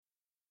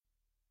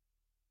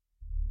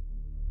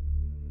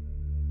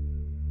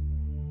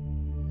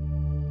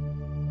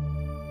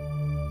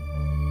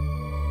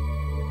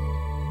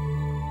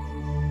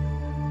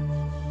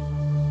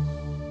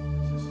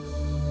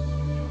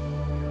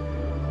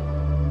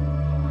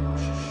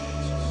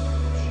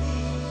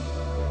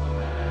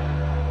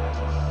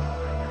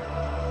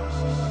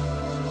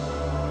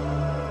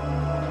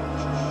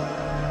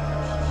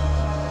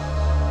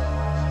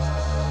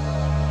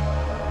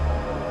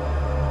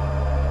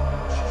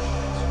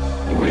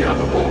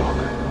Borg.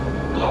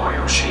 Lower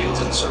your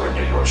shields and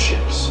surrender your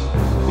ships.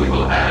 We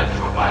will add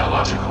your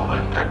biological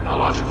and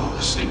technological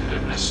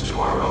distinctiveness to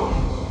our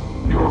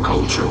own. Your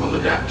culture will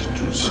adapt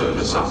to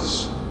service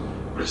us.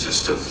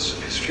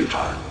 Resistance is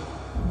futile.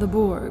 The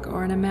Borg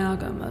are an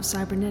amalgam of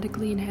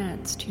cybernetically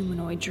enhanced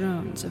humanoid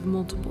drones of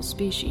multiple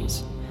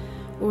species,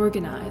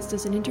 organized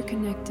as an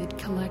interconnected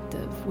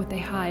collective with a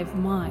hive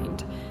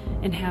mind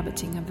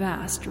inhabiting a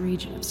vast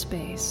region of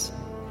space.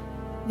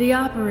 They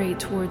operate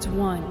towards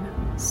one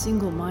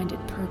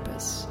single-minded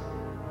purpose: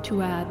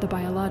 to add the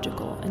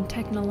biological and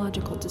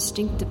technological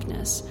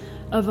distinctiveness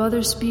of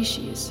other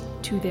species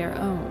to their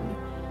own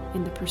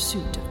in the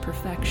pursuit of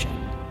perfection.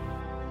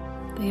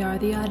 They are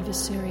the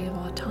adversary of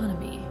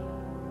autonomy,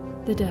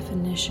 the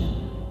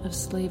definition of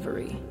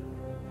slavery.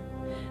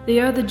 They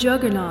are the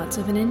juggernauts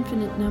of an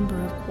infinite number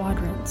of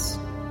quadrants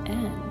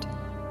and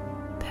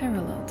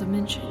parallel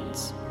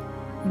dimensions,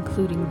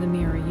 including the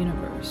mirror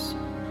universe.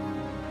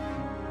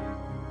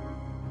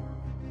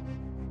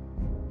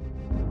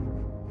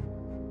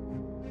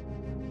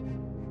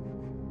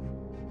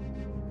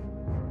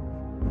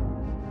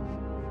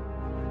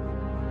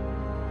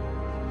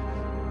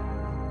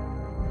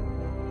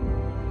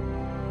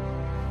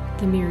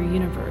 The mirror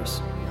universe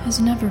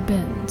has never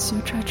been so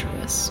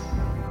treacherous.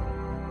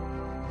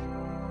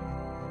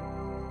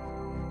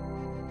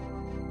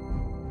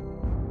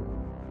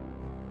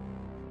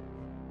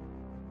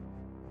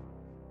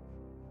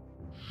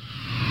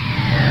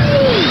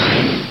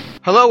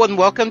 Hello and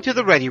welcome to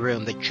the Ready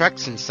Room, the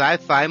Treks and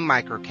Sci-Fi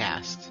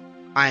Microcast.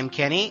 I'm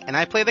Kenny, and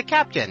I play the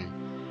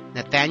Captain,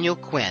 Nathaniel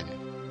Quinn.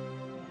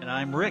 And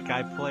I'm Rick.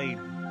 I played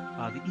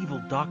the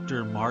evil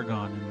Dr.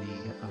 Margon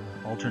in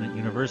the alternate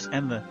universe,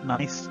 and the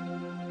nice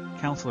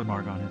Counselor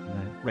Margon in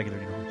the regular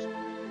universe.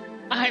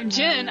 I'm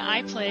Jen.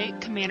 I play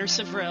Commander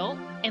Sevril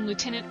and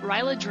Lieutenant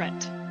Ryla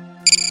Drent.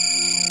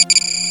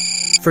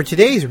 For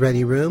today's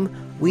Ready Room,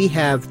 we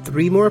have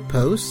 3 more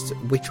posts,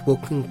 which will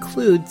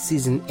conclude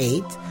Season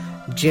 8.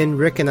 Jen,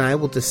 Rick, and I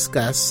will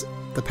discuss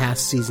the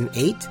past Season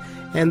 8,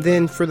 and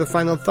then for the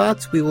final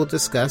thoughts, we will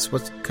discuss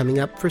what's coming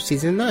up for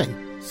Season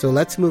 9. So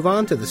let's move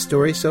on to the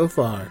story so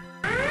far.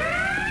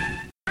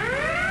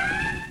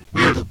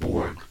 We're the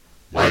Borg.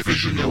 Life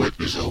as you know it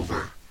is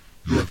over.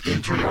 You have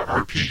entered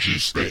our RPG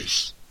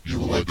space. You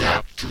will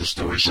adapt to the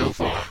story so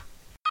far.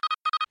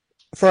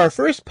 For our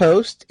first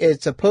post,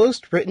 it's a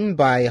post written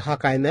by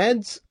Hawkeye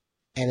Meds,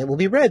 and it will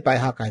be read by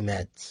Hawkeye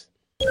Meds.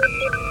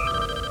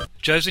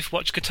 Joseph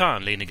watched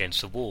Catan lean against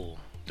the wall.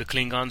 The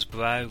Klingon's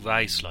brow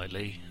raised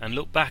slightly and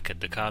looked back at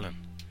the Kalan.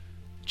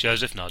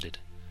 Joseph nodded.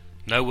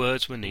 No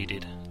words were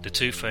needed. The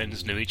two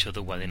friends knew each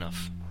other well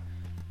enough.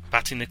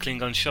 Patting the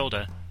Klingon's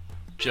shoulder,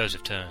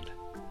 Joseph turned.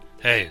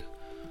 "Hey,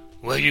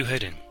 where are you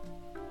heading?"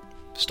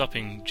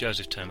 Stopping,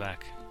 Joseph turned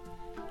back.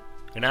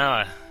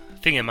 "I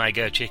think I might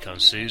go check on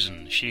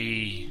Susan.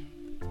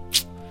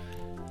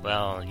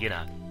 Well, you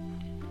know.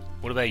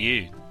 What about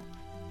you?"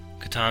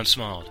 Catan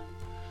smiled.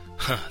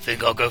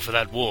 "Think I'll go for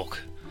that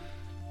walk.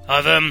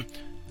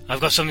 I've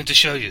got something to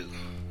show you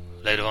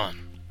later on."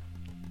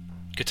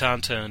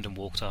 Catan turned and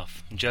walked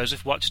off, and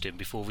Joseph watched him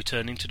before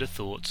returning to the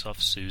thoughts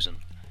of Susan.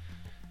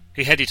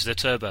 He headed to the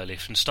turbo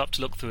lift and stopped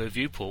to look through a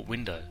viewport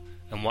window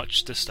and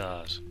watched the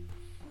stars.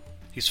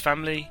 His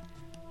family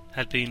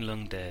had been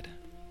long dead,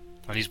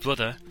 and his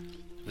brother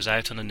was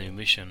out on a new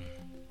mission.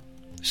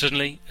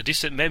 Suddenly, a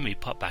distant memory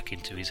popped back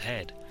into his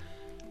head.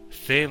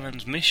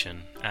 Theron's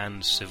mission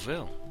and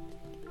Sevril.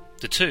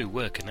 The two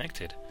were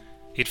connected.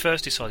 He'd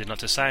first decided not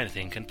to say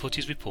anything and put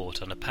his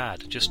report on a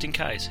pad, just in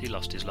case he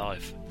lost his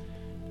life.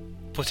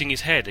 Putting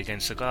his head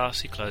against the glass,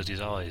 he closed his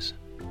eyes.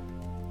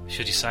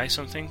 Should he say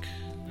something?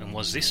 And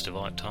was this the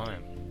right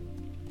time?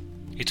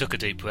 He took a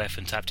deep breath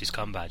and tapped his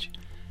comm badge.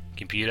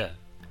 "Computer,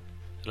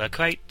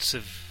 locate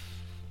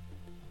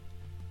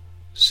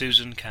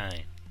Susan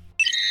Kane."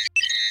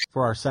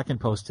 For our second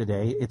post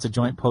today, it's a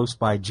joint post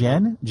by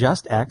Jen,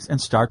 Just X, and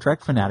Star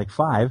Trek Fanatic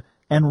 5,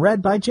 and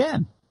read by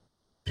Jen.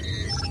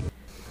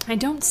 I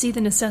don't see the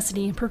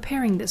necessity in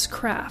preparing this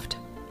craft,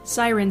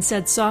 Siren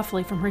said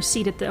softly from her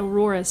seat at the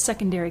Aurora's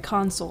secondary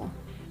console.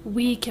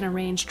 We can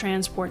arrange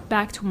transport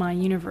back to my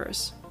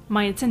universe.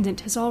 My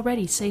attendant has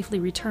already safely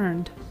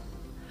returned.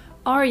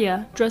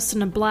 Arya, dressed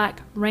in a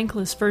black,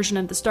 rankless version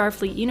of the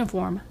Starfleet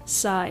uniform,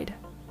 sighed.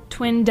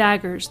 Twin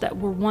daggers that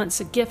were once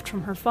a gift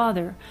from her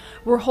father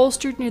were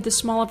holstered near the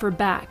small of her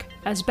back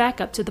as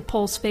backup to the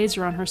pulse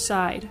phaser on her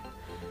side.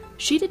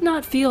 She did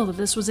not feel that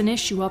this was an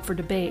issue up for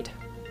debate.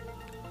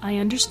 I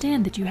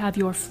understand that you have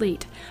your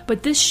fleet,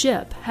 but this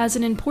ship has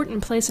an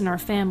important place in our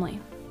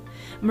family.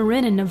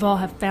 Marin and Naval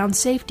have found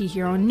safety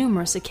here on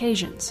numerous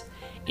occasions.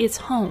 It's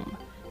home,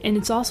 and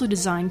it's also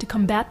designed to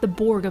combat the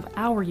Borg of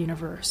our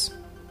universe.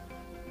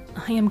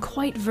 I am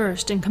quite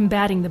versed in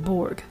combating the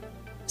Borg,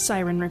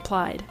 Siren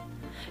replied.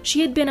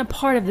 She had been a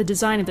part of the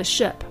design of the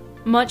ship.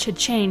 Much had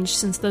changed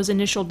since those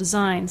initial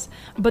designs,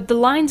 but the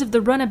lines of the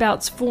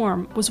runabout's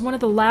form was one of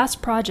the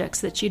last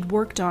projects that she'd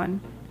worked on.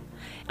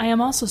 I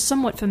am also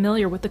somewhat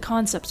familiar with the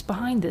concepts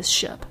behind this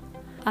ship.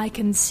 I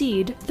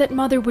concede that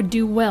Mother would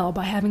do well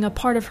by having a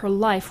part of her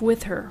life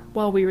with her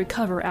while we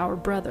recover our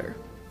brother.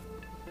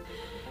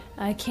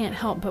 I can't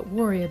help but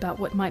worry about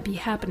what might be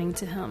happening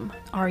to him,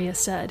 Arya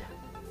said.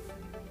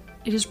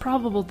 It is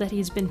probable that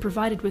he's been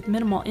provided with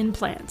minimal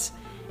implants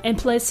and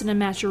placed in a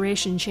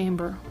maturation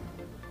chamber.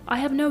 I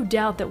have no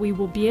doubt that we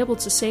will be able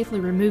to safely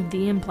remove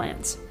the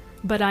implants,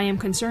 but I am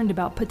concerned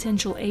about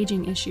potential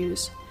aging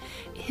issues.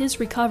 His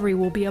recovery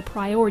will be a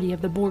priority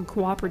of the Borg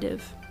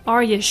Cooperative.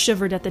 Arya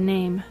shivered at the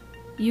name.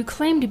 You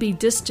claim to be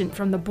distant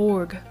from the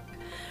Borg,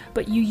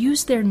 but you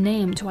use their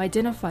name to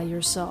identify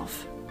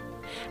yourself.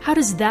 How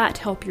does that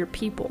help your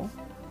people?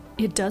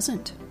 It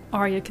doesn't,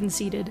 Arya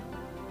conceded.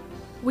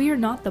 We are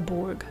not the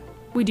Borg.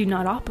 We do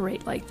not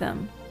operate like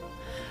them.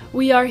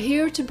 We are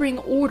here to bring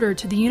order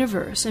to the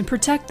universe and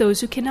protect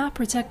those who cannot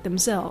protect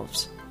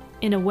themselves.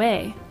 In a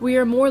way, we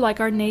are more like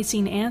our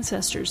Nacine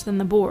ancestors than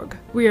the Borg.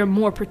 We are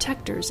more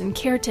protectors and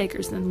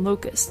caretakers than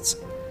locusts.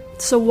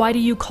 So why do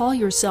you call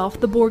yourself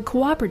the Borg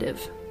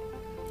Cooperative?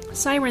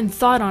 Siren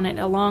thought on it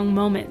a long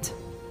moment,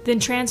 then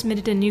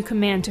transmitted a new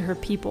command to her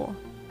people.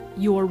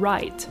 You're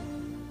right.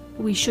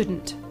 We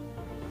shouldn't.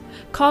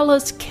 Call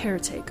us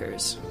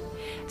caretakers.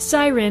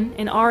 Siren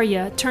and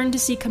Arya turned to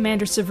see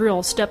Commander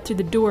Savril step through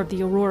the door of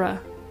the Aurora.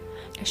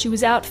 She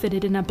was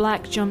outfitted in a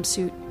black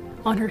jumpsuit.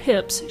 On her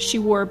hips, she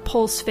wore a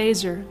pulse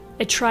phaser,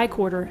 a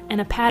tricorder,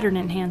 and a pattern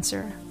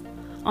enhancer.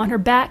 On her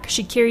back,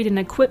 she carried an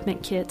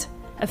equipment kit,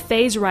 a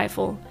phase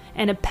rifle,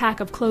 and a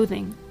pack of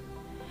clothing.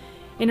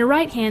 In her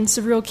right hand,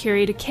 Savril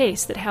carried a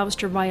case that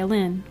housed her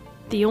violin,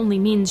 the only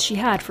means she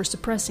had for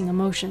suppressing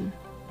emotion.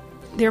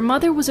 Their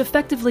mother was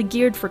effectively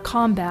geared for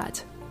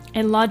combat,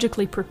 and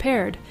logically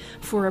prepared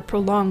for a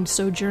prolonged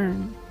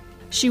sojourn.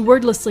 She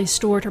wordlessly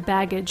stored her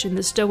baggage in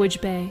the stowage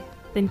bay,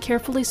 then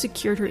carefully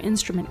secured her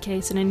instrument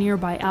case in a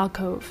nearby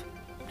alcove.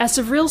 As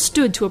Savril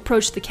stood to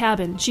approach the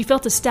cabin, she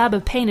felt a stab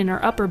of pain in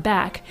her upper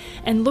back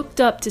and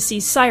looked up to see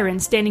Siren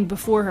standing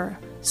before her.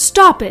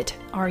 "Stop it!"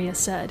 Arya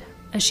said,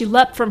 as she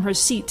leapt from her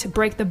seat to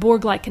break the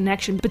Borg-like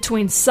connection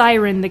between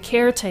Siren, the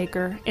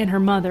caretaker, and her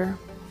mother.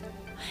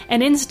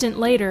 An instant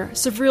later,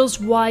 Savril's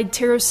wide,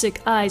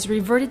 terror-sick eyes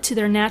reverted to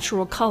their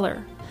natural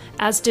color,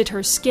 as did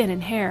her skin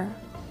and hair.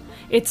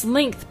 Its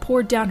length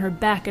poured down her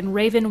back in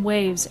raven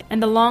waves,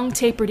 and the long,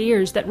 tapered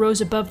ears that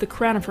rose above the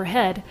crown of her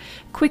head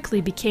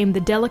quickly became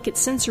the delicate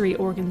sensory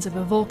organs of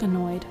a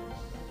Vulcanoid.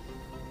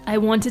 I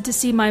wanted to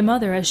see my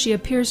mother as she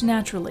appears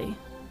naturally.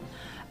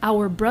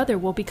 Our brother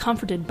will be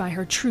comforted by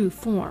her true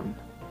form,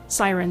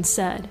 Siren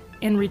said,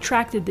 and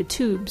retracted the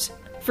tubes,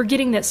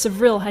 forgetting that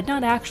Savril had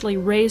not actually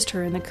raised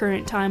her in the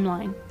current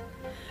timeline.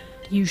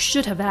 You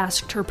should have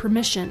asked her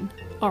permission,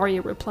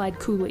 Arya replied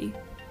coolly.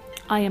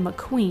 I am a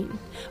queen.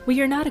 We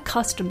are not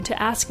accustomed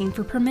to asking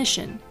for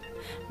permission.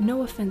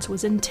 No offense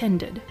was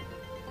intended,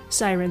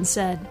 Siren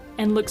said,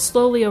 and looked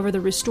slowly over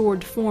the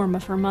restored form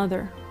of her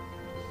mother.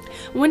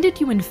 When did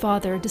you and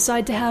father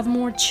decide to have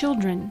more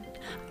children?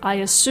 I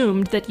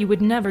assumed that you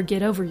would never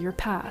get over your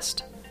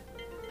past.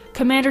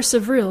 Commander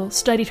Savril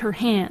studied her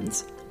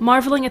hands,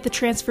 marveling at the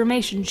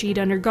transformation she'd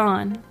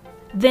undergone.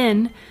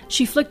 Then,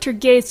 she flicked her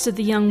gaze to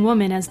the young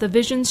woman as the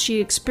visions she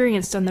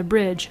experienced on the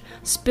bridge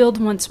spilled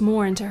once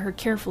more into her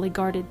carefully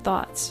guarded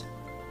thoughts.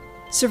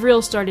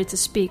 Savril started to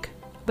speak,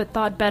 but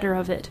thought better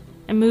of it,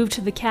 and moved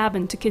to the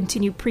cabin to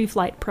continue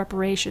pre-flight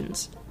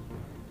preparations.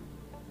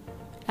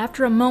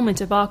 After a moment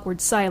of awkward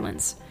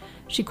silence,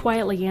 she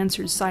quietly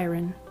answered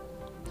Siren.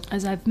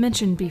 As I've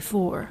mentioned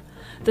before,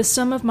 the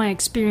sum of my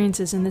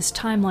experiences in this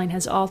timeline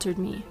has altered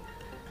me.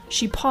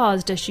 She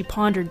paused as she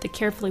pondered the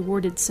carefully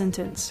worded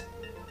sentence.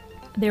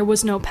 There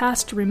was no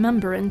past to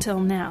remember until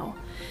now.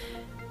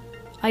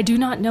 I do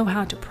not know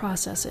how to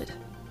process it,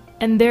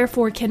 and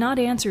therefore cannot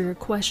answer your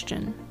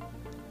question.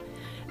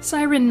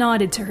 Siren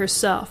nodded to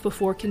herself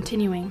before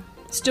continuing,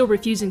 still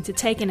refusing to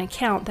take into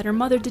account that her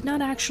mother did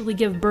not actually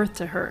give birth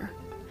to her.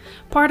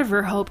 Part of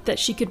her hoped that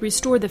she could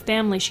restore the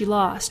family she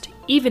lost,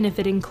 even if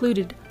it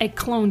included a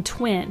clone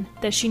twin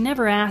that she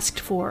never asked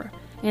for,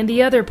 and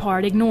the other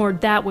part ignored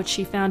that which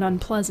she found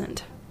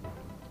unpleasant.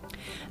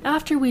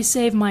 After we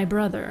save my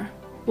brother,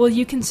 will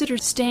you consider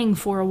staying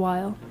for a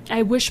while?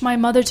 I wish my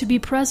mother to be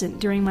present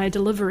during my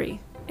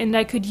delivery, and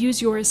I could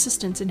use your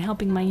assistance in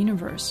helping my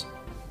universe.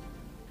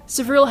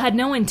 Savril had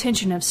no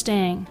intention of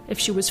staying if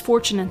she was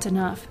fortunate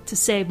enough to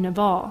save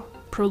Naval.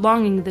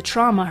 Prolonging the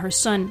trauma her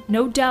son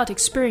no doubt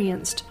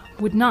experienced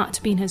would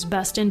not be in his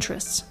best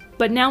interests.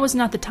 But now was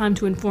not the time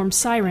to inform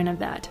Siren of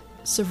that.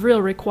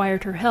 Savril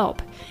required her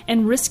help,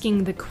 and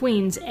risking the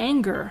Queen's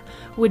anger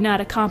would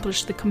not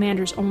accomplish the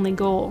commander's only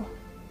goal.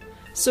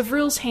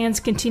 Savril's hands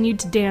continued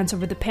to dance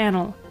over the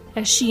panel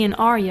as she and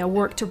Arya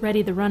worked to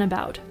ready the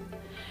runabout.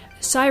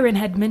 Siren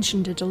had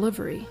mentioned a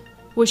delivery.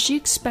 Was she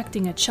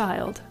expecting a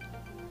child?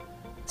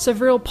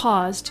 Savril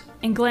paused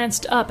and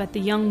glanced up at the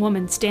young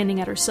woman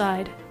standing at her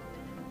side.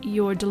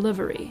 Your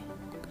delivery?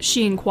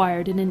 She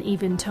inquired in an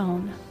even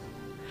tone.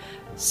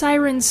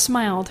 Siren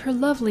smiled her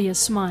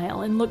loveliest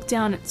smile and looked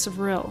down at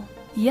Savril.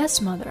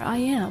 Yes, mother, I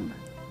am.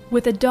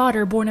 With a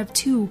daughter born of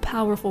 2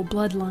 powerful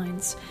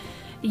bloodlines.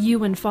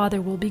 You and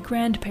Father will be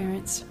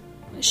grandparents.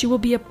 She will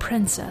be a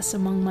princess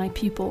among my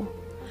people."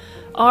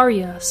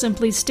 Arya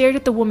simply stared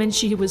at the woman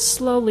she was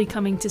slowly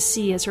coming to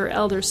see as her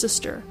elder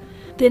sister,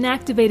 then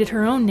activated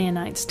her own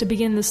nanites to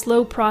begin the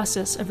slow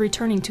process of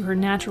returning to her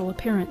natural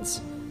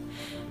appearance.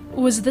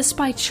 Was this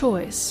by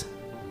choice?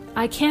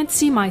 I can't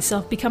see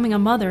myself becoming a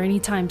mother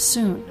anytime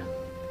soon.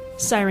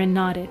 Siren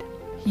nodded.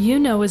 You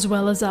know as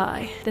well as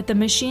I that the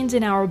machines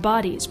in our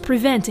bodies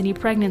prevent any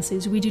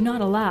pregnancies we do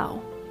not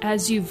allow.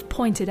 As you've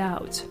pointed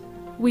out,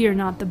 we are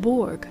not the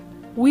Borg.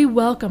 We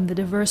welcome the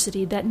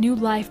diversity that new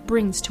life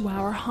brings to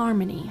our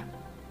harmony.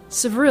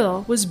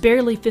 Savril was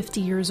barely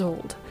 50 years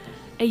old,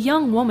 a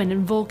young woman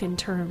in Vulcan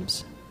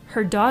terms.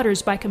 Her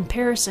daughters, by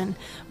comparison,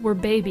 were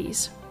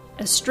babies.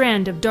 A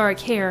strand of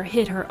dark hair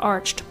hid her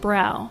arched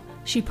brow.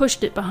 She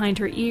pushed it behind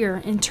her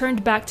ear and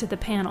turned back to the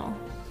panel.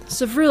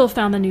 Savril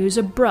found the news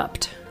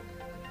abrupt,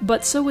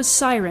 but so was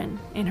Siren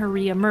in her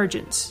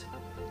re-emergence.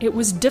 It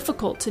was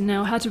difficult to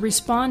know how to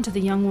respond to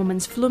the young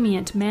woman's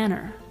fluent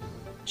manner.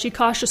 She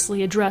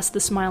cautiously addressed the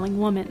smiling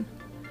woman.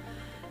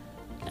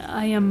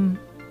 "I am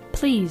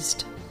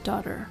pleased,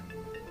 daughter."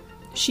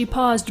 She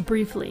paused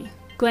briefly,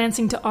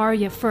 glancing to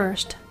Arya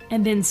first,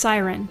 and then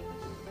Siren.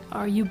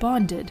 "Are you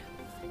bonded?"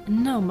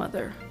 "No,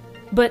 mother.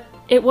 But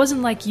it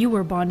wasn't like you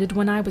were bonded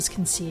when I was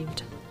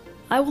conceived.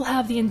 I will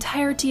have the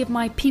entirety of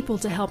my people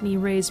to help me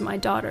raise my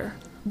daughter.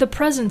 The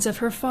presence of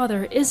her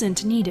father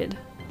isn't needed.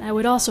 I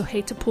would also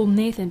hate to pull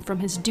Nathan from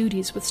his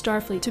duties with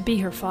Starfleet to be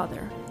her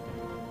father.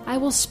 I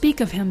will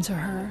speak of him to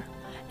her,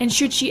 and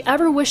should she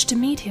ever wish to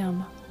meet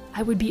him,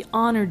 I would be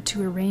honored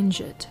to arrange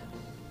it."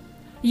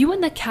 "You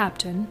and the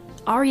captain?"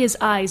 Arya's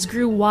eyes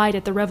grew wide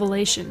at the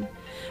revelation.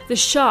 The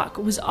shock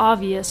was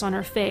obvious on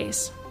her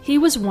face. He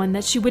was one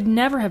that she would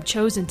never have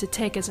chosen to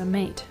take as a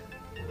mate.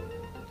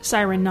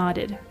 Siren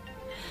nodded.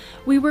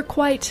 "We were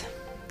quite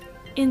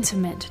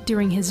intimate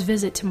during his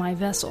visit to my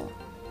vessel.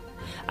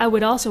 I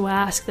would also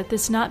ask that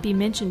this not be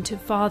mentioned to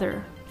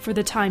Father for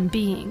the time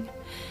being.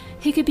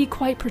 He could be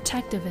quite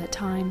protective at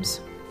times."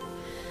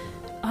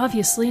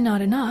 "Obviously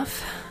not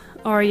enough,"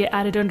 Arya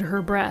added under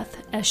her breath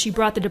as she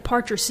brought the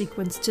departure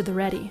sequence to the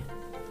ready.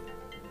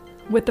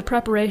 With the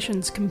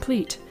preparations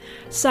complete,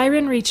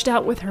 Siren reached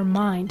out with her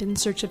mind in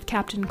search of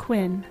Captain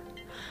Quinn.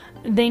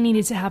 They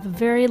needed to have a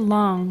very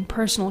long,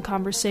 personal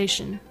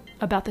conversation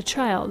about the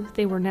child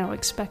they were now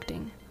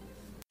expecting.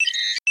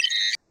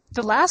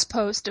 The last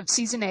post of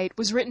Season 8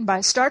 was written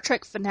by Star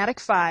Trek Fanatic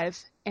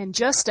 5 and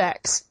Just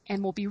X,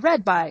 and will be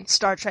read by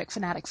Star Trek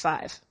Fanatic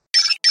 5.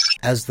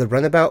 As the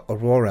runabout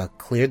Aurora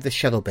cleared the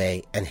shuttle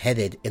bay and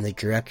headed in the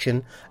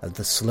direction of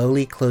the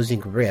slowly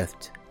closing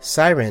rift,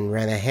 Siren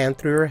ran a hand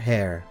through her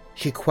hair.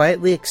 She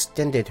quietly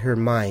extended her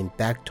mind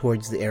back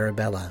towards the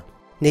Arabella.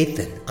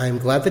 "Nathan, I am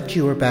glad that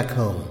you are back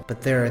home,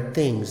 but there are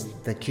things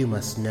that you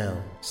must know,"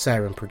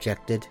 Siren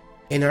projected.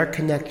 "In our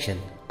connection,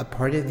 a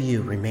part of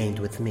you remained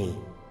with me.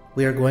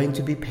 We are going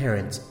to be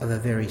parents of a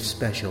very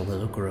special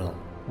little girl,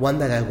 one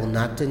that I will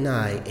not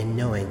deny in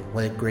knowing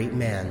what a great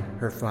man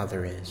her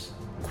father is."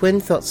 Quinn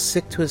felt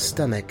sick to his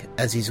stomach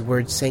as these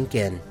words sank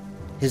in.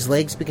 His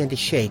legs began to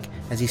shake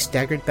as he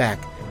staggered back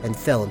and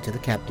fell into the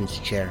captain's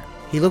chair.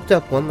 He looked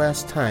up one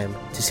last time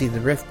to see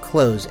the rift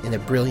close in a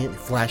brilliant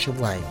flash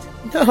of light.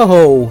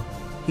 "No!"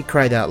 he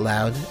cried out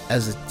loud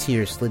as a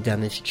tear slid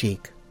down his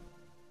cheek.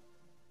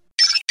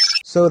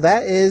 So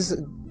that is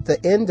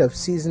the end of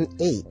Season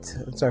 8.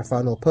 It's our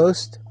final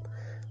post.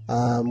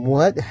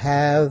 What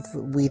have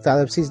we thought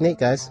of Season 8,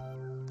 guys?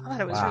 I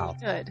thought it was really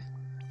good.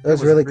 It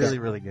was really good.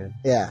 Really good.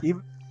 Yeah.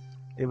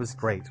 It was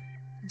great.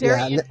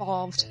 Very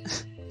involved.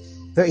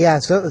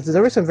 So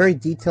there were some very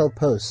detailed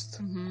posts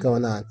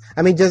going on.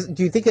 I mean, do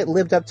you think it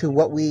lived up to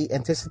what we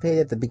anticipated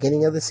at the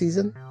beginning of the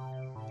season?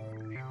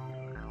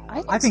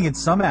 I think in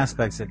some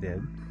aspects it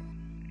did.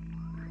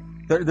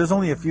 There's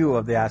only a few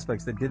of the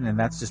aspects that didn't, and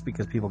that's just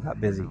because people got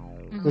busy.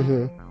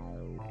 Mm-hmm.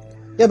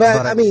 Yeah,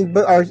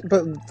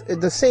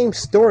 but the same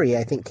story,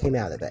 I think, came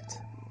out of it.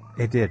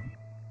 It did.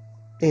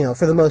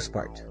 For the most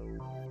part.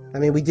 I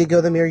mean, we did go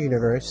to the Mirror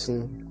Universe,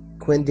 and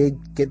Quinn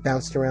did get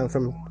bounced around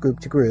from group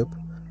to group.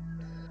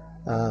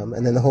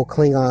 And then the whole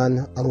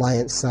Klingon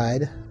Alliance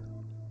side.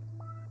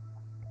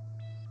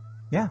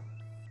 Yeah.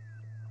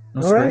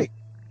 All right. Great.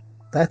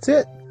 That's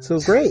it. So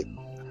great.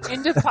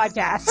 End of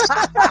podcast.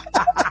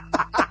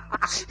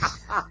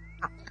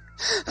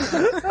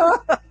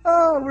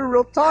 We're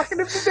real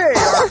talkative today,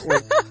 aren't we?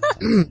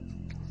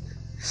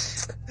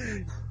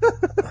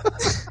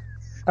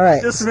 All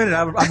right. Just a minute.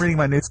 I'm reading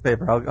my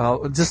newspaper.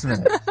 I'll just a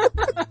minute.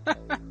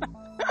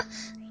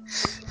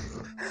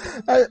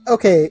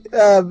 Okay.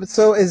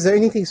 So is there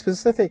anything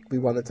specific we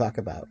want to talk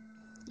about?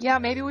 Yeah,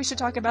 maybe we should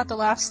talk about the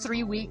last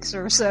 3 weeks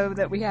or so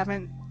that we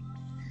haven't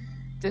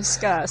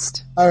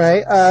discussed. All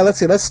right. Let's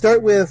see. Let's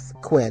start with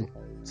Quinn,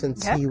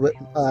 since he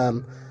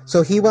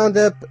so he wound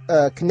up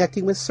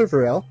connecting with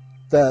Savril,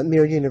 the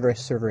Mirror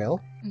Universe Savril,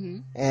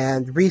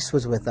 and Reese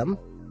was with them.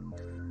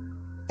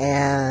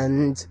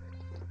 And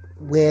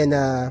when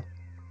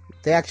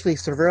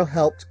Savril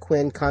helped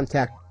Quinn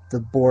contact the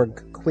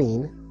Borg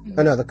Queen,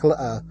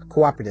 the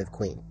cooperative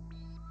Queen,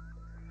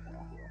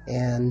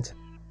 And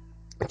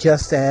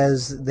just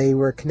as they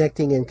were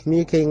connecting and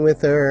communicating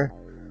with her,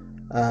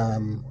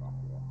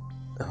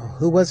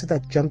 who was it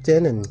that jumped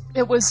in? And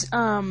it was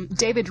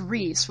David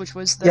Reese, which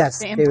was the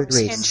Yes, Emperor's David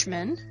Reese.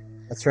 henchman.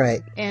 That's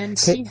right. And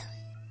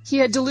he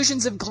had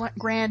delusions of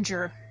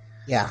grandeur.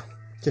 Yeah,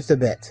 just a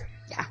bit.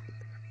 Yeah.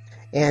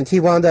 And he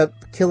wound up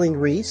killing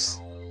Reese,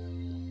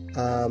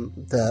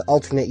 the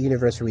alternate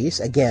universe Reese,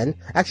 again.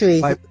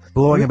 Actually, By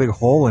blowing a big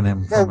hole in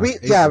him. well, from a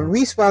space yeah, ship.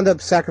 Reese wound up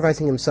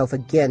sacrificing himself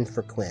again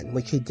for Quinn,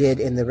 which he did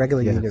in the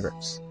regular Yes,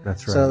 universe.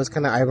 That's right. So it was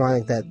kind of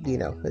ironic that,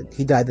 that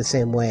he died the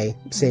same way,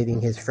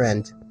 saving his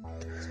friend.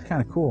 It's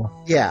kind of cool.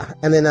 Yeah,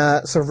 and then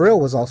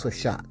Savril was also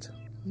shot.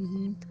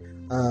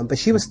 Mm-hmm. But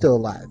she was still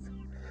alive.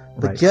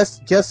 But Right.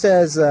 just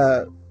as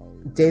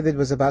David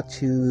was about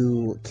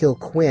to kill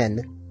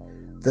Quinn,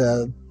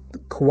 the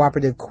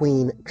cooperative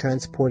queen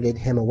transported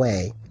him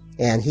away,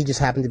 and he just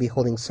happened to be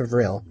holding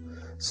Savril,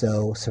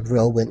 so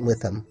Savril went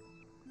with him.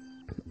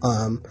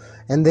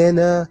 And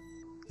then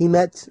he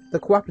met the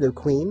cooperative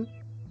queen.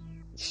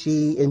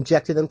 She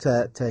injected him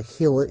to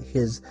heal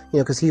his,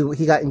 because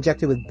he got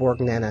injected with Borg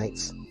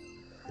nanites,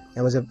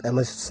 and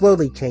was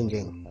slowly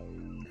changing.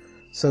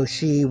 So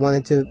she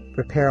wanted to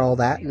repair all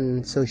that,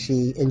 and so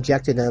she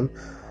injected him.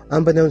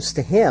 Unbeknownst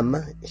to him,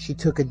 she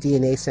took a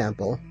DNA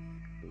sample,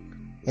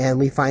 and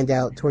we find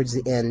out towards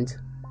the end,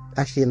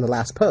 actually in the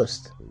last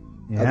post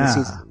of the Yeah.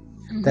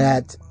 season,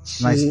 that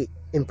she Nice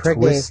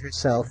impregnated twist.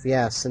 herself,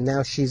 yes, and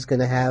now she's going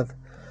to have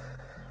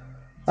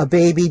a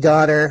baby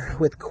daughter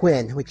with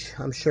Quinn, which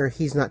I'm sure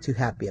he's not too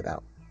happy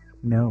about.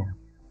 No.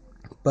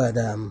 But,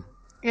 And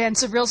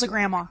Savril's a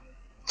grandma.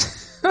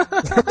 well,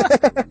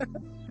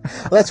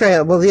 that's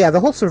right. Well, yeah, the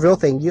whole Savril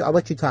thing, I'll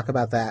let you talk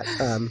about that.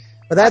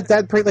 But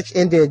that pretty much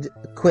ended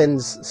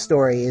Quinn's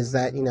story, is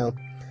that,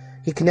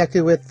 he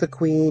connected with the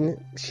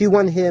queen. She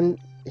wanted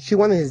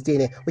his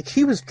DNA, which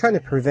he was trying to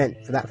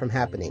prevent that from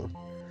happening.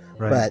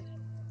 Right. But,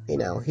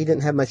 he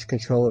didn't have much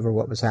control over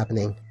what was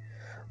happening.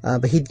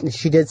 But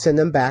she did send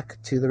him back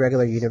to the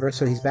regular universe,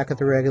 so he's back at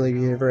the regular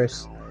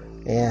universe.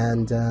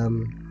 And,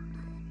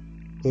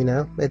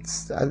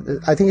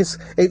 I think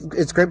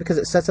it's great because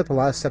it sets up a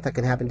lot of stuff that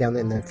can happen down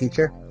in the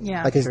future.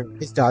 Yeah. Like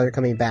his daughter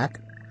coming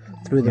back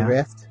through the Yeah.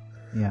 rift,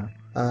 Yeah.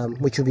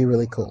 which would be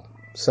really cool.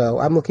 So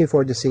I'm looking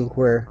forward to seeing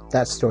where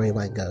that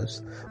storyline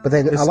goes. But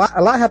then This- a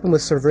lot happened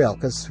with Savril,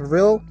 because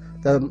Savril,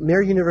 the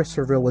Mirror Universe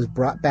Savril, was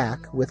brought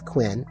back with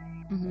Quinn.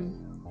 Mm-hmm.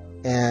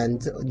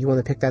 And you want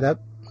to pick that up?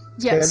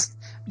 Yes.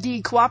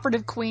 The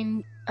cooperative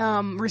queen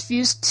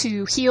refused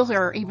to heal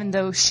her, even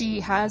though she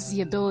has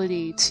the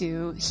ability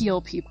to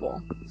heal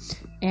people,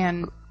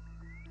 and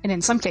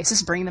in some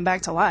cases bring them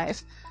back to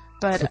life.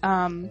 But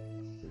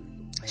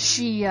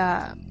she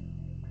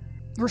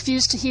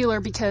refused to heal her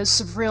because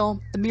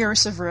Savril, the Mirror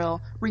Savril,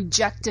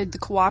 rejected the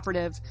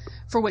cooperative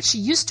for what she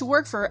used to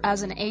work for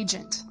as an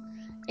agent.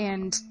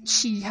 And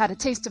she had a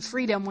taste of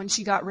freedom when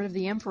she got rid of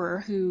the Emperor,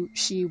 who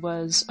she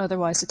was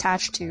otherwise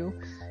attached to,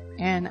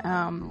 and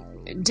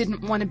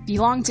didn't want to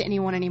belong to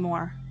anyone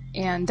anymore.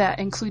 And that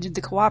included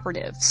the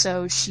cooperative.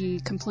 So she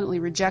completely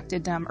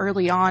rejected them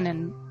early on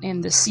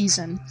in the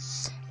season.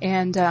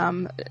 And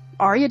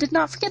Arya did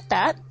not forget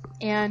that,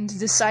 and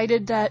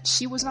decided that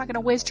she was not going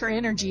to waste her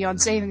energy on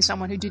saving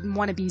someone who didn't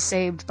want to be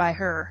saved by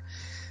her.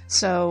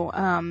 So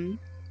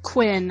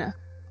Quinn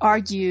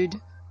argued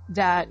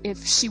that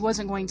if she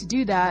wasn't going to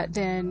do that,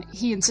 then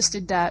he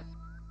insisted that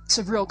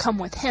Savril come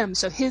with him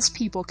so his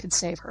people could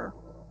save her,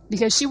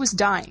 because she was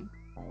dying.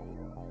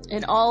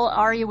 And all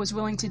Arya was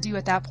willing to do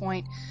at that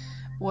point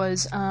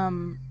was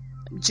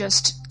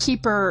just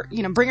keep her,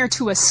 bring her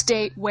to a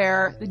state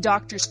where the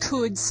doctors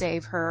could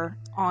save her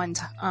on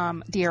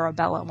the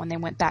Arabella when they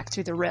went back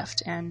through the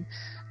rift. And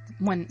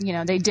when,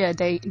 they did,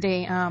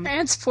 they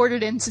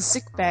transported into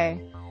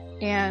sickbay,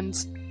 and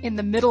in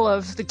the middle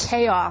of the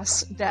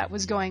chaos that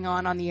was going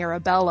on the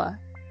Arabella,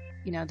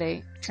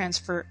 they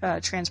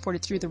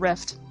transported through the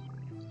rift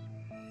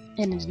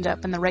and ended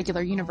up in the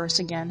regular universe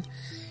again.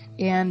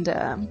 And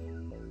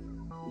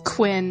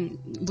Quinn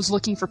was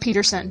looking for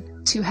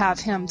Peterson to have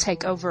him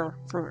take over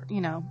for,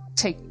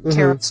 take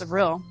care of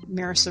Savril,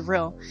 Mirror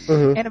Savril.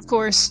 Mm-hmm. And of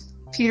course,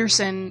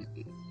 Peterson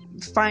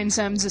finds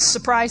him just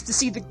surprised to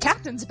see the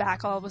captain's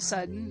back all of a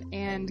sudden,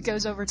 and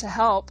goes over to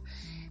help.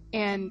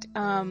 And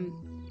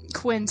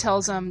Quinn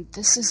tells him,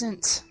 this is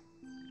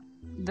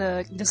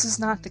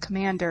not the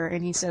commander.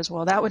 And he says,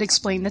 well, that would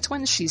explain the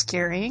twins she's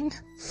carrying.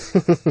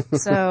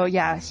 So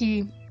yeah,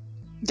 he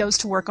goes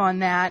to work on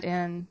that,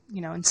 and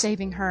and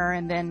saving her.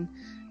 And then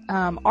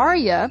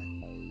Arya,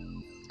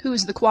 who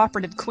is the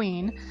cooperative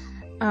queen,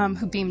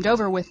 who beamed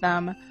over with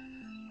them,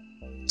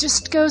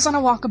 just goes on a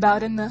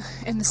walkabout in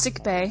the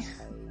sick bay,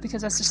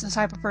 because that's just the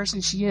type of person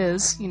she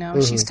is.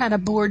 She's kind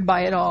of bored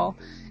by it all,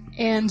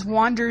 and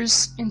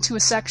wanders into a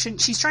section.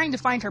 She's trying to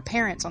find her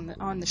parents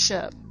on the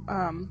ship,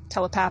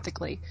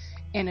 telepathically,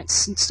 and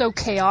it's so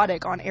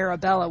chaotic on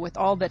Arabella with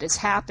all that has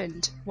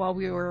happened while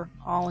we were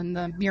all in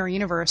the Mirror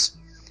Universe.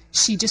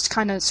 She just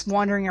kind of is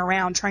wandering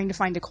around trying to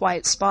find a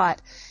quiet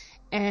spot,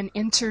 and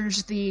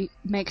enters the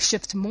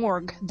makeshift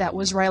morgue that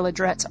was Ryla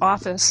Dret's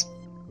office.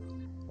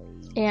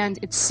 And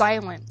it's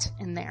silent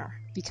in there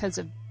because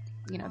of,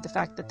 the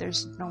fact that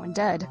there's no one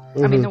dead.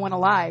 I mean, no one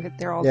alive, that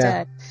they're all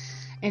dead.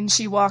 And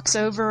she walks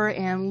over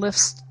and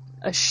lifts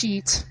a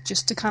sheet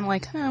just to kind of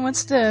like,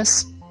 what's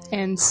this?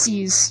 And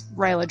sees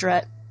Ryla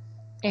Dret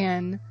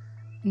and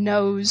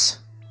knows,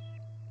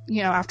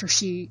 after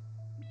she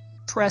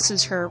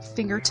presses her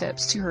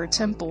fingertips to her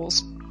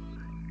temples,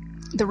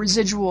 the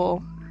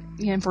residual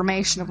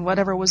information of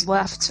whatever was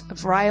left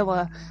of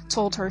Ryla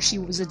told her she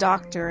was a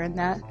doctor and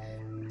that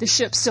the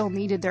ship still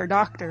needed their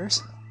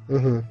doctors.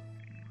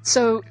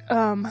 So,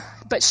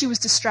 but she was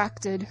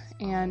distracted,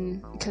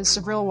 and because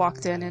Savril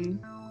walked in,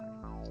 and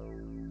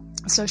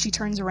so she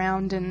turns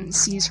around and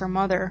sees her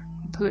mother,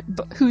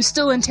 who's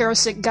still in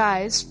Terrasic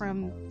guise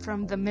from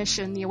the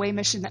mission, the away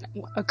mission that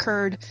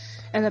occurred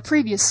in the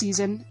previous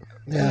season,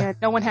 and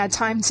no one had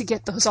time to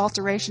get those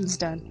alterations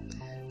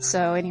done.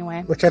 So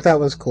anyway, which I thought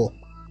was cool.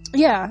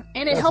 Yeah,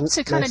 and it helped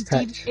to kind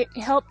nice of it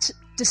helped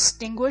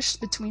distinguish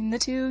between the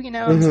two,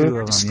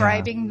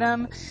 describing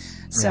them.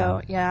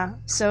 So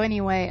So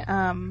anyway,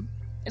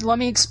 let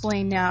me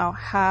explain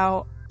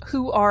now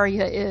who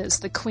Arya is,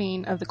 the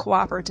queen of the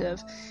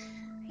cooperative,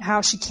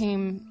 how she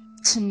came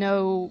to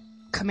know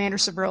Commander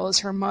Savril as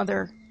her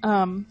mother.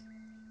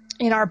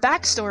 In our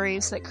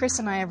backstories that Chris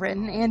and I have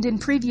written, and in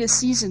previous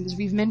seasons,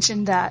 we've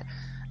mentioned that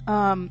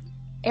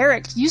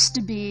Eric used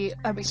to be,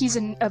 he's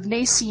of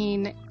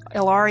Nacine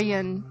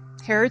Ilarian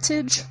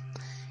heritage,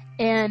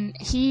 and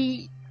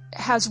he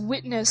has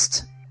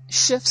witnessed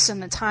shifts in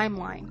the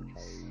timeline.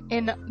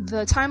 In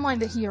the timeline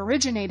that he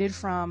originated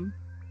from,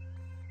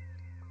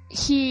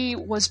 he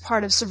was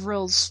part of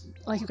Savril's,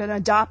 like an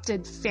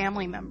adopted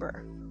family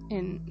member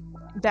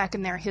back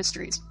in their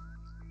histories.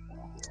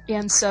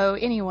 And so,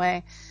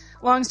 anyway,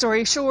 long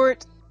story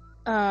short,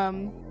 they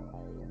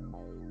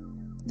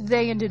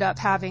ended up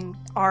having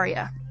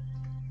Arya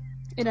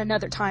in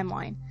another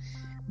timeline.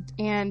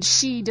 And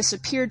she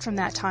disappeared from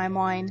that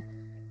timeline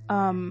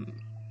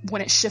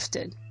when it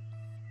shifted.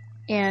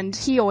 And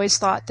he always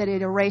thought that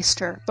it erased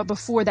her. But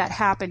before that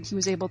happened, he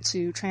was able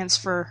to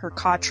transfer her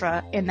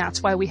Katra, and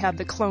that's why we have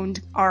the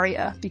cloned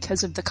Arya,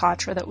 because of the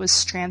Katra that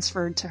was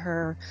transferred to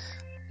her,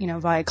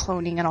 via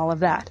cloning and all of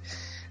that.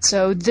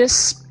 So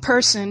this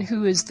person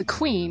who is the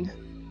queen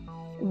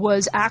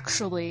was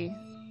actually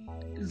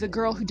the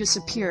girl who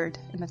disappeared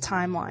in the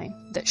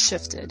timeline that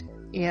shifted.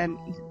 And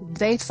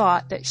they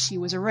thought that she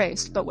was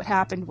erased, but what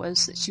happened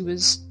was that she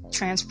was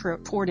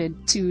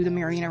transported to the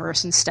Mirror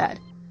Universe instead.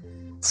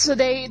 So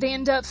they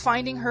end up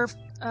finding her,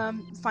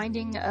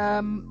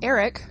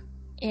 Eric,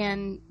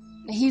 and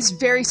he's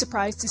very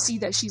surprised to see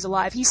that she's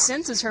alive. He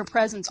senses her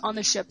presence on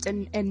the ship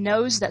and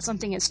knows that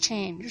something has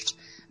changed,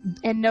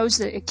 and knows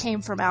that it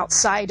came from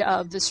outside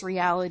of this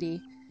reality,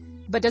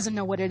 but doesn't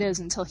know what it is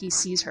until he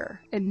sees her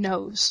and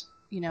knows,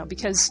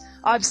 because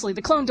obviously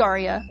the cloned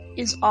Arya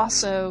is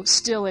also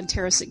still in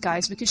Terrasic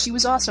guise because she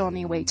was also on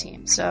the away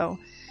team. So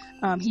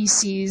he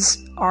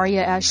sees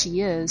Arya as she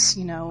is,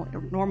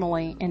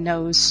 normally, and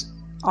knows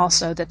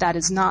also that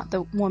is not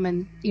the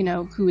woman,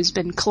 who has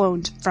been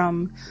cloned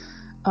from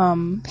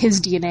his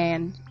DNA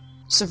and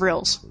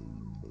Savril's.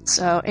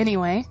 So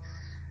anyway,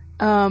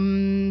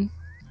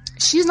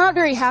 she's not a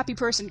very happy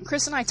person.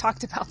 Chris and I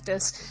talked about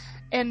this,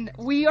 and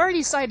we already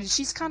decided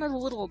she's kind of a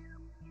little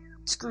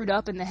screwed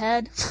up in the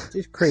head.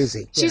 She's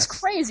crazy. She's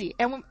crazy.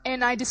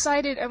 And I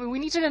decided, we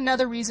needed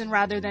another reason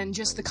rather than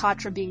just the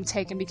Katra being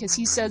taken, because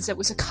he says it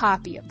was a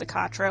copy of the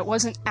Katra. It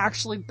wasn't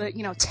actually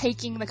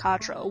taking the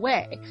Katra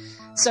away.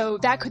 So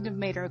that couldn't have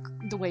made her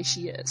the way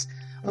she is.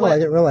 I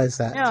didn't realize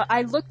that. No,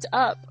 I looked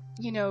up,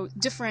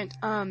 different,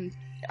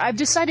 I've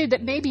decided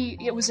that maybe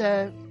it was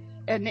an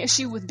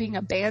issue with being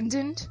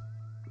abandoned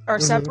or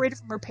separated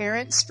from her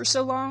parents for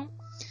so long.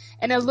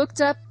 And I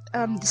looked up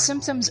the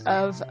symptoms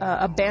of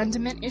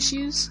abandonment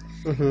issues,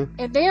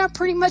 and they are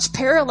pretty much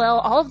parallel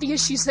all of the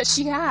issues that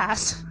she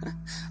has.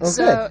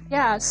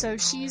 Good. So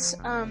she's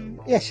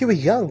she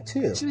was young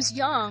too. She was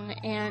young,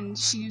 and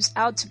she's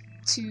out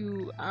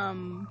to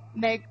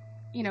make,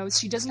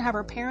 she doesn't have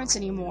her parents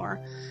anymore,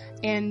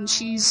 and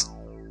she's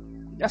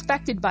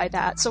affected by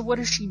that. So what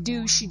does she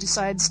do? She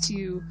decides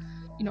to,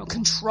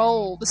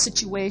 control the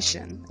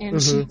situation,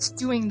 and she's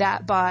doing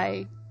that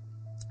by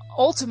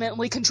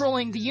ultimately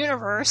controlling the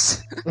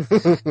universe.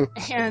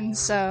 And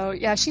so,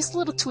 she's a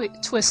little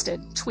tweaked,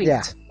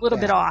 a little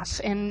bit off,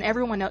 and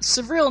everyone knows.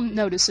 Savril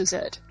notices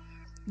it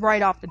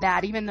right off the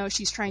bat, even though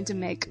she's trying to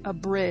make a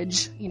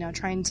bridge,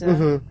 trying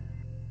to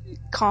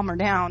calm her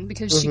down,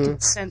 because she can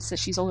sense that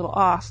she's a little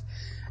off.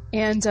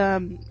 And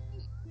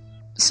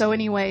so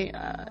anyway,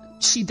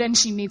 she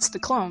meets the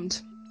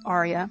cloned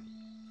Arya,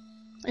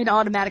 and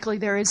automatically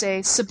there is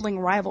a sibling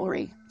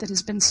rivalry that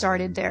has been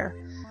started there.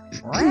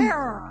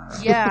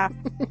 Yeah.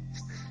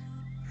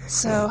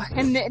 So,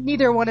 and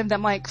neither one of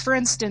them, like, for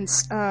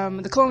instance,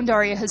 the cloned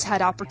Arya has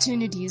had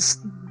opportunities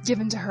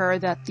given to her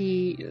that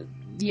the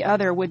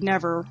other would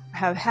never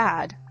have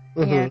had.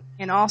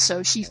 And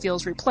also she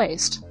feels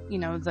replaced,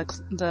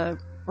 the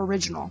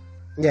original.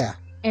 Yeah.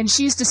 And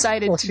she's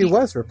decided Well, to she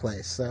was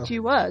replaced, so. She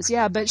was,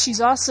 yeah, but she's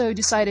also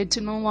decided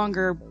to no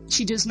longer,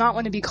 she does not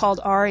want to be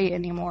called Arya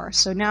anymore,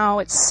 so now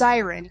it's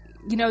Siren.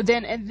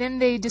 Then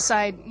they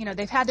decide,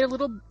 they've had their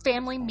little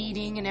family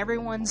meeting and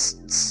everyone's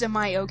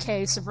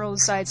semi-okay. Savril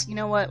decides, you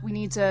know what, we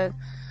need to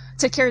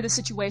take care of the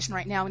situation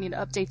right now. We need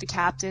to update the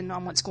captain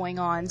on what's going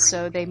on.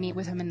 So they meet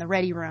with him in the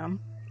ready room.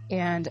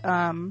 And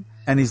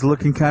he's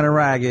looking kind of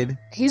ragged.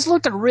 He's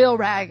looking real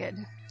ragged.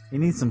 He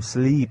needs some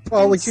sleep.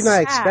 Well, would you not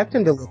sad. expect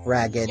him to look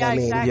ragged? Yeah, I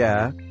mean, exactly.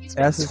 Yeah. He's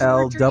been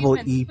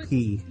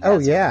SLEEP. Oh,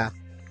 yeah.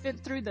 Been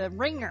through the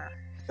ringer.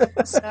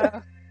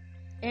 So...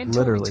 And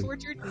Literally.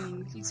 tortured,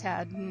 and he's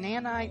had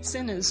nanites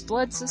in his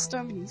blood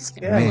system. He's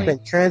Yeah, he's really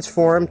been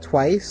transformed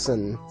twice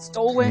and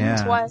stolen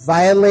Yeah. twice.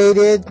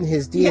 violated.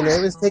 His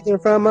DNA was taken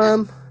from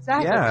him.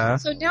 Exactly. Yeah.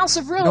 So now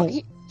Savril,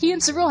 No. he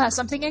and Savril have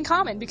something in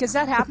common because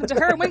that happened to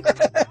her when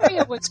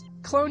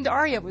cloned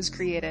Arya was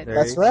created.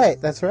 That's right.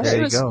 That's right. There She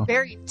you was go.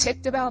 very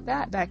ticked about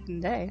that back in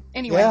the day.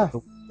 Anyway. Yeah.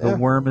 The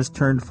worm has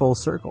turned full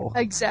circle.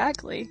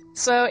 Exactly.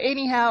 So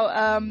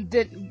anyhow,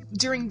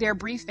 during their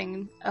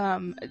briefing,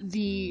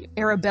 the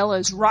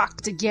Arabellas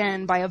rocked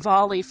again by a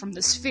volley from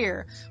the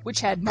sphere,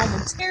 which had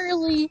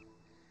momentarily.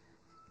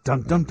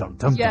 Dum dum dum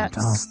dum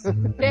Yes.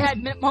 dum dum. They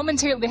had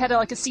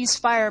like a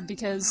ceasefire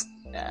because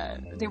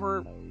they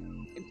were,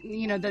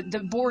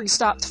 the Borg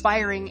stopped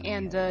firing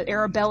and the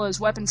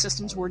Arabella's weapon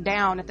systems were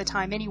down at the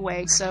time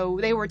anyway. So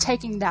they were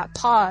taking that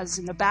pause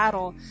in the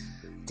battle,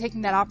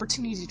 taking that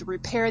opportunity to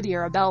repair the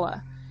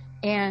Arabella,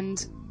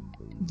 and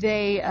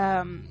they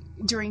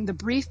during the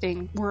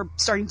briefing were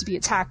starting to be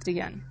attacked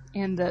again,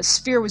 and the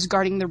sphere was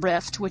guarding the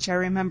rift, which I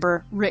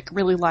remember Rick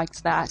really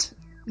liked that.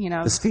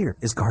 The sphere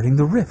is guarding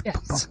the rift. Yes.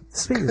 Bum, bum. The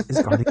sphere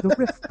is guarding the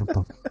rift. Bum,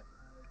 bum.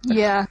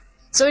 Yeah.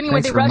 So anyway,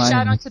 Thanks they for rush reminding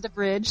out me. onto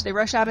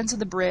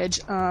the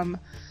bridge.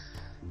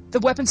 The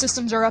weapon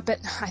systems are up at,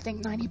 I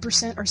think,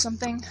 90% or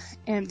something,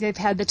 and they've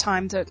had the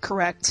time to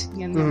correct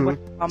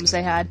what problems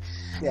they had.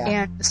 Yeah.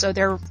 And so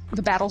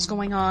the battle's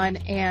going on,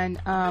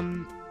 and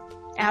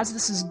as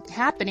this is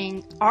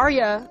happening,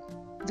 Arya,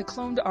 the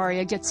cloned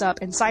Arya, gets up,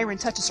 and Siren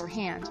touches her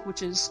hand,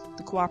 which is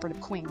the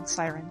cooperative queen,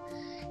 Siren,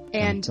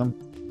 and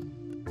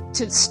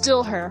to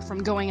still her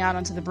from going out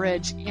onto the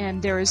bridge. And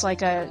there is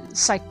like a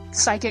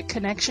psychic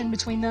connection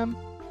between them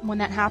when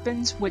that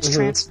happens, which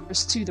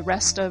transfers to the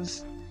rest of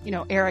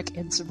Eric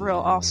and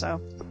Savril also.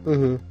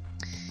 Mm-hmm.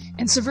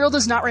 And Savril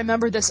does not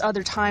remember this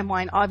other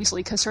timeline,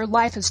 obviously, because her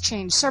life has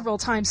changed several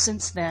times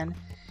since then.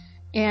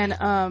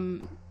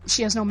 And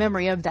she has no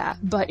memory of that.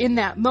 But in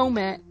that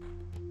moment,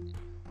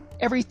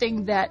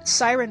 everything that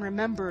Siren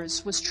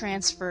remembers was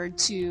transferred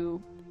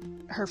to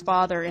her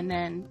father and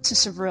then to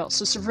Savril.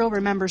 So Savril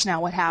remembers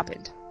now what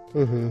happened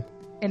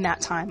in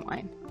that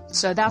timeline.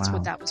 So that's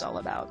what that was all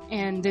about.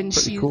 And then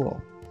Pretty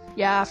cool.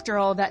 Yeah, after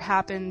all that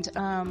happened,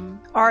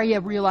 Arya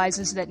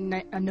realizes that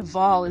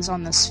Naval is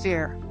on the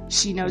sphere.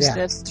 She knows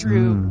this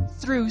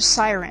through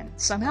Siren.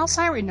 Somehow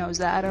Siren knows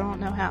that. I don't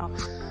know how,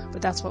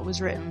 but that's what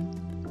was written.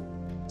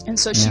 And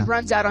so she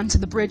runs out onto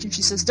the bridge and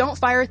she says, "Don't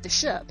fire at the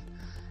ship."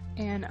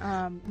 And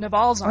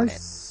Naval's on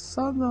it.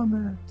 Sun on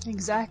there.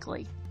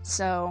 Exactly.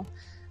 So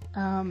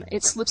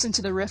it slips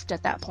into the rift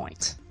at that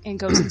point and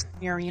goes into the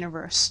mirror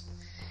universe.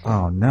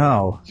 Oh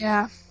no.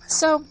 Yeah.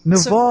 So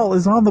Naval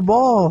is on the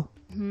ball.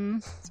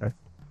 Sorry.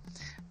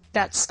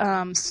 That's,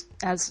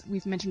 as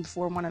we've mentioned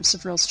before, one of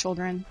Savril's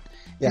children.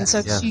 Yes.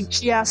 And so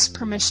she asks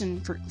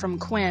permission from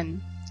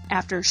Quinn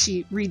after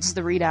she reads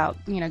the readout,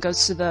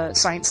 goes to the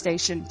science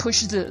station,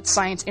 pushes the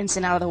science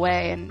ensign out of the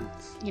way, and,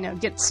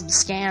 gets some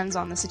scans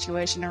on the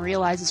situation and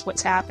realizes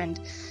what's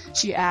happened.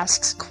 She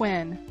asks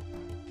Quinn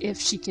if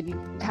she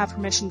can have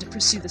permission to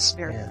pursue the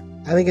sphere. Yeah.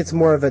 I think it's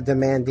more of a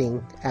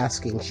demanding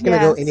asking. She's going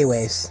to go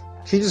anyways.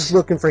 She's just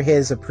looking for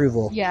his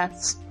approval.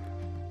 Yes.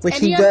 Which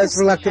And he he does understands.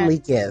 reluctantly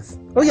give.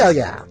 Oh,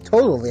 yeah.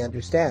 Totally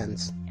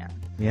understands.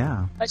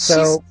 Yeah. But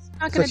So- she's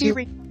not going to so be she-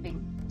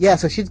 reading. Yeah,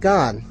 so she's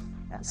gone.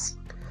 Yes.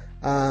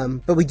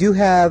 But we do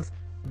have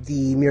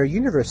the Mirror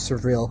Universe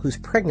Savril, who's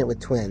pregnant with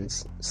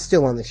twins,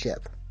 still on the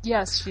ship.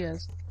 Yes, she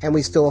is. And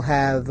we still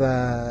have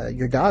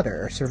your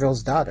daughter, or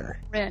Savril's daughter,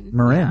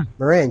 Marin.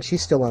 Marin.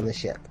 She's still on the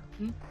ship.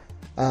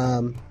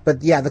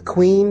 But yeah, the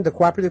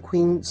cooperative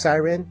queen,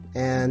 Siren,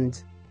 and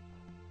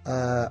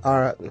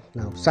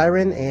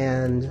Siren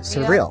and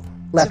Savril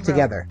left Savril.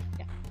 together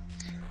Yeah.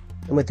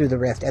 and went through the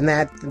rift, and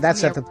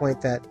that's at the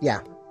point that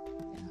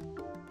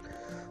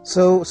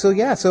So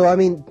I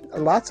mean,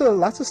 lots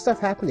of stuff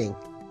happening.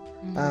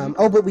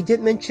 But we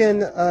didn't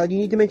mention. You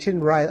need to mention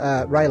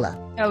Ryla.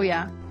 Oh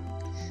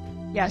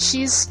yeah,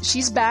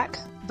 she's back,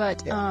 but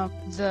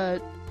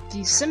the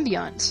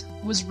symbiont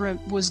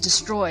was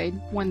destroyed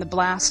when the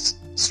blast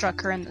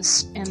struck her in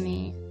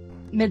the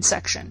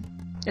midsection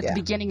at the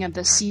beginning of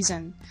the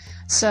season.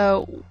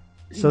 So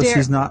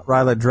she's not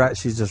Ryla Drat.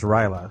 She's just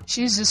Ryla.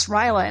 She's just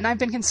Ryla, and I've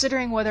been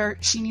considering whether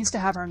she needs to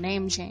have her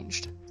name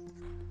changed.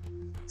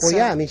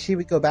 Well, I mean, she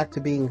would go back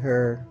to being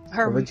her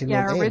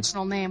original name.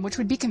 original name, which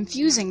would be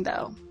confusing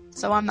though.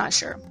 So I'm not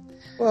sure.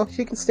 Well,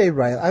 she can stay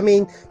Ryla. I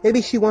mean,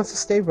 maybe she wants to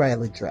stay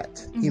Ryla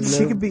Dret, even She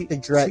though could be- the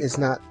Dret she- is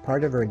not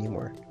part of her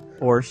anymore.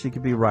 Or she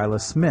could be Ryla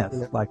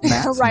Smith, like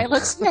Matt Smith. Ryla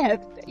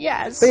Smith,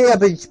 yes. But yeah,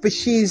 but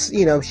she's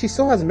she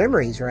still has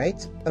memories,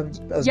 right? Of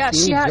Yeah,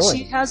 being she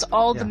Joy. has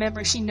all the Yeah.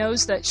 memory. She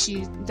knows that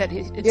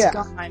it's Yeah.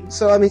 gone.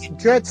 So I mean,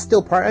 Dret's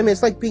still part. I mean,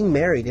 it's like being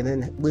married and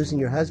then losing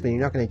your husband.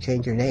 You're not going to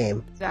change your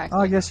name. Exactly.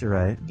 Oh, I guess you're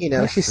right. You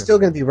know, she's still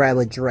going to be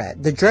Ryla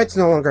Dret. The Dret's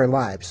no longer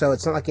alive, so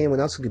it's not like anyone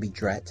else could be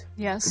Dret.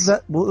 Yes.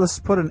 Well, let's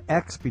put an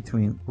X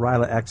between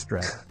Ryla X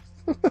Dret.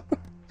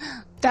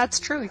 That's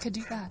true. We could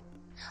do that.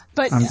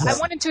 But I'm I sorry.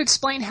 wanted to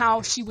explain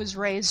how she was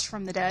raised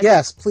from the dead.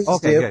 Yes, please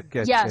Okay, do.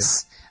 good.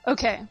 Yes.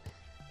 Okay.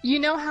 You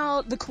know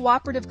how the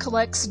cooperative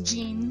collects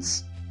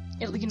genes?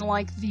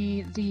 Like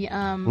the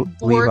board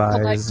Levi's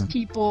collects and-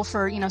 people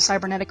for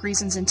cybernetic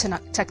reasons and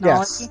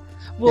technology. Yes.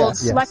 Well, Yes.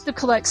 Selective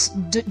collects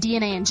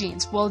DNA and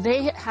genes. Well,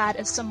 they had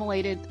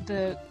assimilated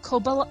the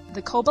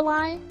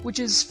Kobali, which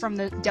is from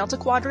the Delta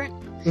Quadrant,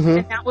 Mhm.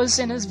 and that was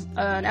in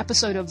an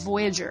episode of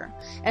Voyager.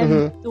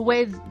 And the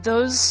way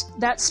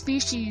that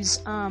species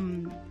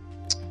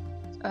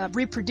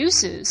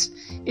reproduces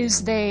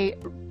is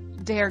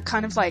they're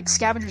kind of like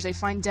scavengers. They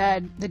find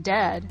the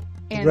dead.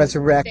 And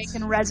Resurrect they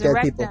can dead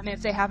resurrect people. them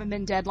if they haven't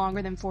been dead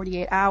longer than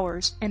 48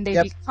 hours, and they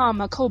Yep. become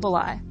a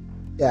Kobali.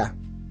 Yeah.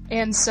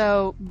 And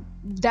so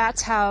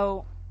that's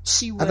how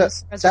she I was thought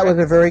resurrected. that was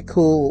a very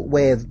cool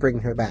way of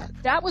bringing her back.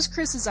 That was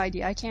Chris's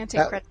idea. I can't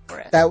take credit for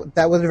it.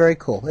 That was very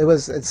cool.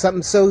 It's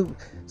something so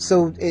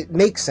it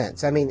makes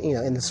sense. I mean,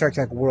 in the Star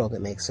Trek world,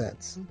 it makes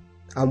sense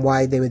on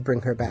why they would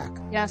bring her back.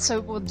 Yeah,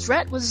 so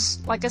Dret was,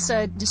 like I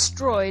said,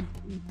 destroyed.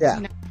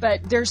 Yeah.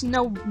 But there's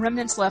no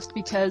remnants left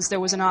because there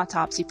was an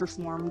autopsy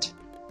performed.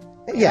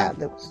 Yeah.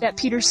 That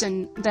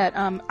Peterson, that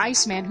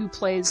Iceman who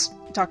plays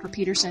Dr.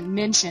 Peterson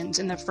mentioned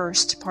in the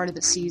first part of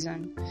the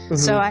season. Mm-hmm.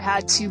 So I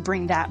had to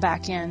bring that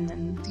back in,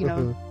 and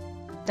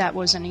that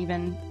wasn't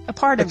even a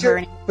part of her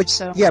anymore.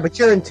 But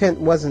your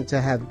intent wasn't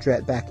to have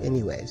Dret back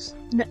anyways.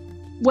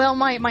 Well,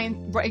 my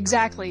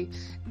exactly.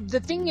 The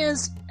thing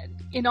is,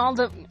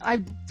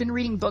 I've been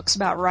reading books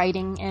about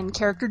writing and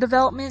character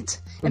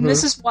development, and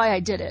this is why I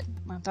did it.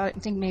 I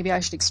think maybe I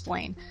should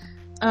explain.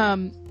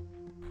 I'm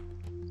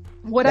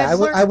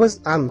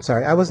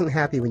sorry. I wasn't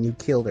happy when you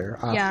killed her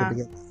off Yeah. the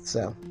beginning.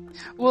 So.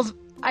 Well,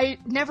 I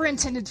never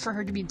intended for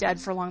her to be dead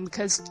for long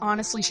because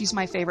honestly, she's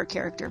my favorite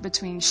character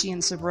between she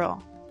and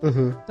Sabril.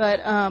 Mm-hmm.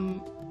 But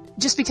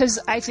just because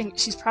I think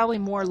she's probably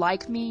more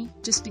like me,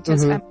 just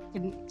because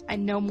I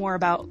know more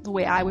about the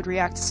way I would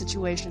react to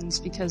situations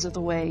because of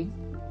the way,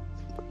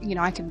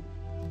 I can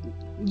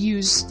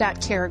use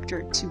that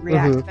character to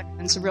react better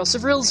than Sabril.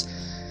 Sabril's,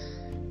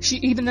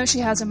 even though she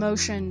has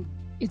emotion,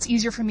 it's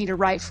easier for me to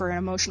write for an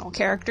emotional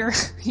character,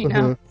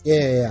 know?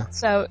 Yeah.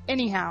 So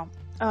anyhow,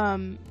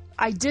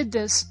 I did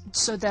this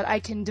so that I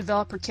can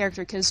develop her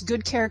character because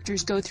good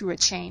characters go through a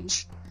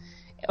change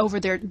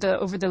over their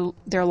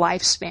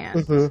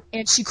lifespan,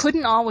 and she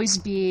couldn't always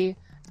be,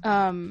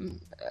 Glinda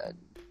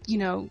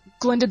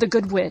the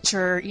Good Witch,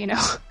 or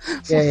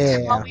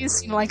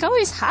always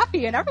always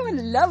happy and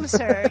everyone loves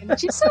her and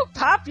she's so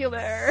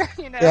popular,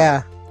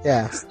 Yeah.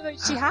 So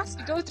she has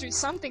to go through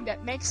something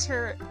that makes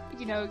her,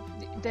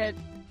 that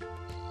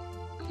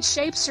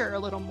shapes her a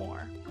little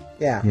more.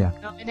 Yeah.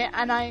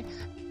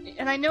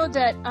 And I know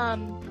that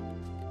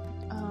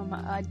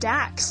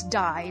Dax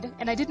died,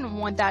 and I didn't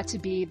want it to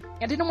be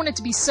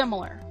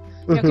similar,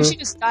 because she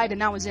just died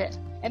and that was it.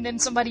 And then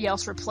somebody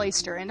else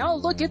replaced her, and oh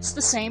look, it's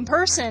the same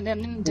person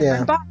and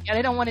different body. And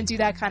I don't want to do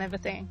that kind of a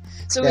thing.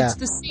 So it's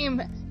the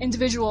same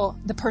individual,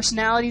 the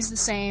personality's the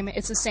same,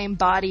 it's the same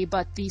body,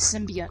 but the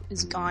symbiont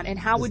is gone. And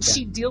how would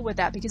she deal with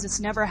that? Because it's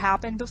never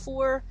happened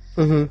before.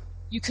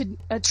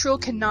 A Trill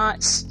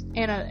cannot,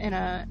 and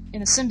a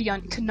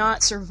symbiont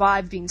cannot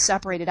survive being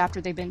separated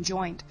after they've been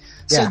joined.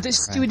 So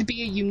this would be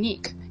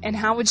unique. And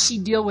how would she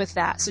deal with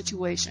that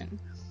situation?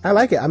 I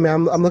like it. I mean,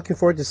 I'm looking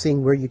forward to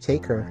seeing where you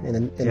take her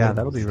in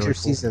that'll be future really cool.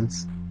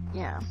 seasons.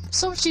 Yeah.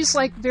 So she's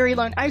very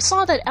lone. I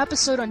saw that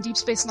episode on Deep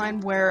Space Nine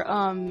where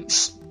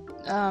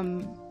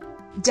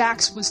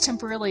Dax was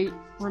temporarily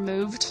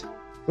removed,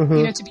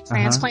 to be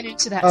transplanted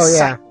to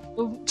that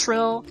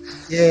Trill.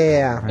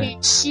 Yeah.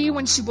 And she,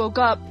 when she woke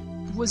up,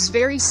 was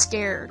very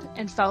scared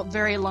and felt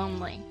very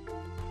lonely.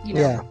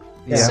 Yeah.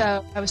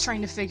 So I was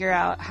trying to figure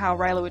out how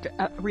Ryla would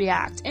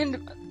react,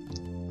 and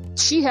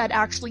she had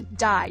actually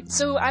died.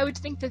 So I would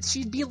think that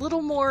she'd be a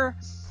little more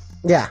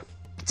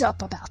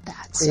up about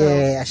that.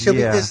 So She'll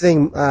be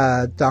visiting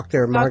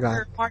Dr. Margon.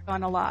 Dr.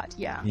 Margon a lot.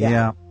 Yeah.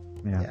 Well,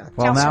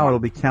 Counselor now it'll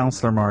be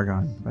Counselor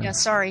Margon. But... Yeah,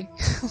 sorry.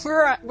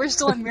 We're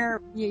still in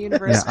Mirror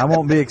Universe. I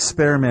won't be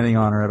experimenting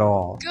on her at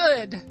all.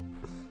 Good.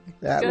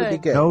 That would be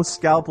good. No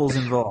scalpels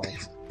involved.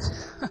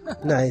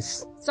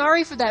 Nice.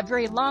 Sorry for that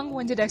very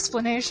long-winded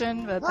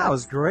explanation, but that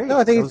was great. No,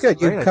 I think it's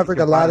good. You covered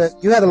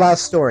you had a lot of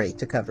story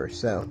to cover,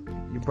 so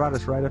you brought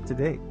us right up to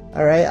date.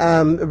 All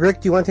right,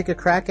 Rick, do you want to take a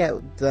crack at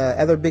the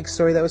other big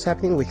story that was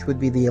happening, which would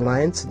be the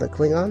Alliance, the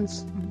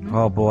Klingons?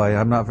 Oh boy,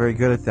 I'm not very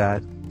good at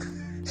that.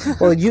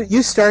 Well,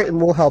 you start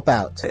and we'll help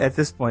out. At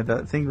this point,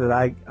 the thing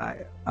that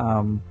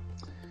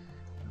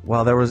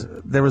well, there was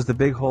the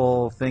big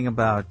whole thing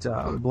about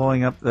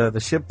blowing up the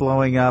ship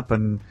blowing up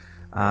and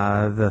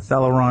the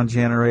Theleron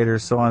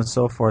generators, so on and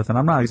so forth. And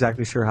I'm not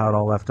exactly sure how it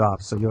all left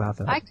off, so you'll have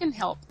to. I can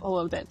help a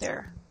little bit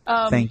there.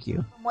 Thank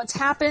you. What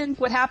happened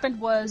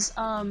was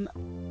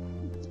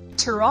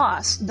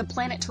Taros, the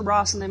planet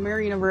Taros in the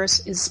Mirror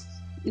Universe is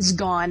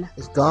gone.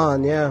 It's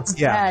gone, yeah.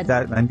 Yeah,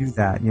 dead. I knew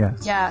that.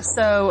 Yes. Yeah,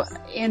 so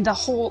and the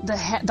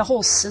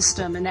whole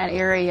system in that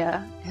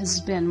area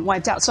has been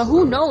wiped out. So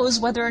who knows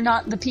whether or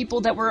not the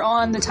people that were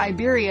on the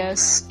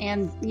Tiberius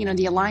and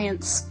the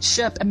Alliance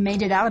ship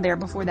made it out of there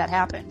before that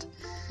happened.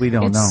 We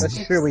don't know.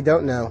 That's true. We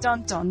don't know.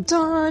 Dun dun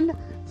dun.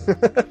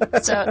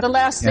 So the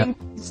last thing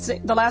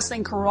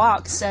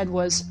Karak said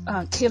was,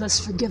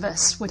 "Kalis, forgive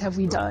us. What have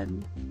we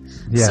done?"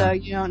 Yeah. So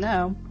you don't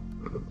know.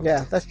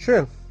 Yeah, that's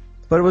true.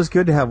 But it was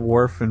good to have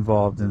Worf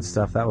involved and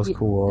stuff. That was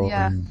cool.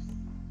 Yeah. And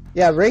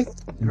Yeah, Ray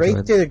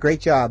Enjoyed did a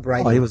great job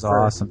writing. Oh, he was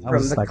awesome. That From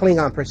was the like-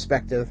 Klingon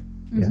perspective.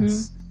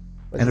 yes.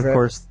 Which And is of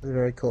course,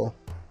 very cool.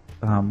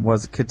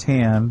 was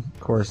Catan. Of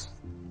course,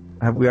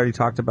 have we already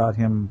talked about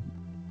him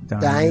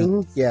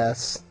Dying,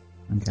 yes.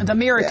 Okay. The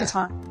Mirror Yeah.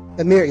 Catan.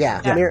 Amir,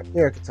 Yeah. Amir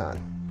Katan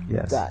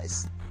Yes.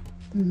 dies.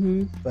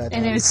 Mm-hmm. But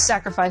And he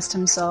sacrificed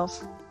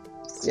himself.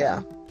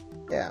 yeah.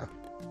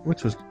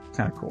 Which was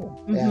kind of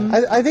cool. Mhm.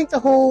 Yeah, I think the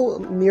whole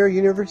Mirror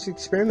Universe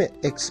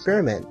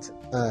experiment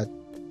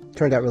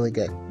turned out really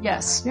good.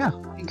 Yes. Yeah.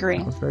 I agree.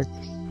 That was very.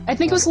 I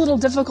think it was a little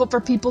difficult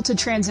for people to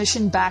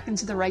transition back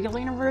into the regular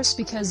universe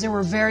because there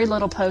were very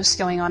little posts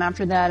going on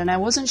after that, and I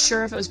wasn't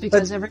sure if it was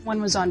because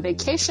everyone was on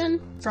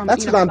vacation from.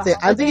 That's what I'm the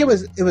thinking. I think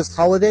holidays. it was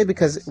holiday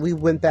because we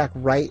went back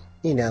right,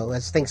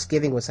 as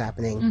Thanksgiving was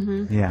happening.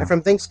 Mm-hmm. Yeah. And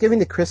from Thanksgiving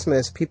to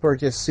Christmas, people are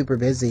just super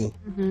busy,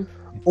 Mm-hmm.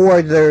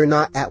 or they're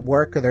not at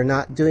work, or they're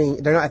not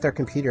at their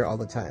computer all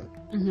the time.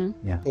 Mm-hmm.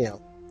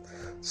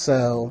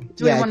 So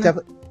Do we yeah, wanna-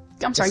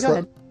 I'm sorry. Go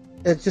ahead.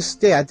 it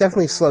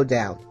definitely slowed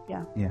down.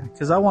 Yeah,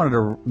 because I wanted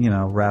to,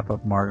 wrap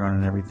up Margon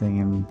and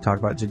everything and talk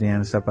about Jadan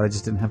and stuff, but I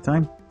just didn't have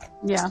time.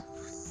 Yeah.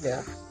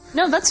 Yeah.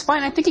 No, that's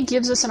fine. I think it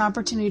gives us an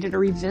opportunity to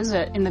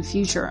revisit in the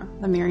future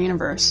the Mirror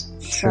Universe.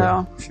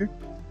 Sure.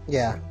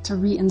 Yeah. To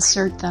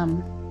reinsert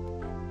them.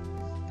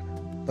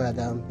 But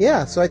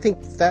yeah, so I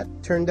think that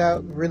turned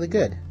out really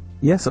good.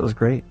 Yes, it was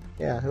great.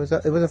 Yeah, it was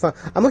a fun.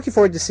 I'm looking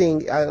forward to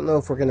seeing. I don't know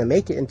if we're going to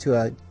make it into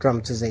a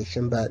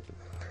dramatization, but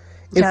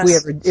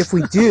if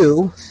we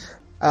do,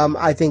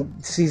 I think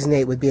season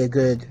 8 would be a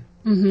good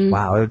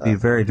Wow, it would be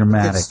very good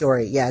dramatic.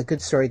 story. Yeah, a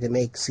good story to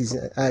make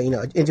season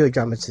into a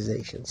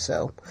dramatization.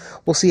 So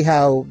we'll see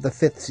how the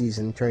 5th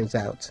season turns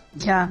out.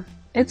 Yeah.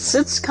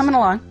 It's coming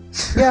along.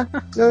 Yeah,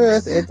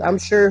 I'm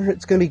sure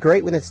it's going to be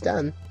great when it's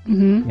done.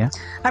 Mm-hmm. Yeah.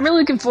 I'm really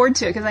looking forward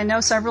to it because I know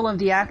several of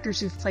the actors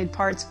who've played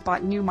parts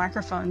bought new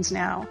microphones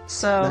now.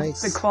 So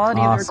Nice. the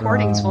quality of the Awesome.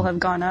 recordings will have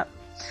gone up.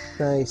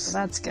 So Nice.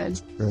 that's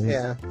good.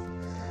 Yeah.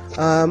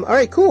 All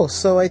right, cool.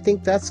 So I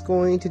think that's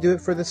going to do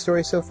it for the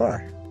story so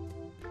far.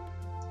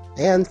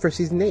 And for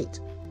season 8.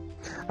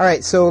 All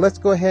right, so let's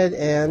go ahead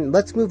and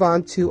let's move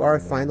on to our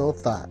final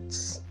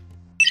thoughts.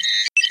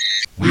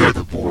 We are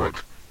the Borg.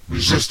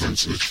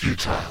 Resistance is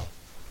futile.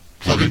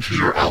 Plug into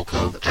your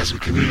alcove as we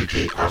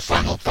communicate our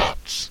final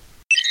thoughts.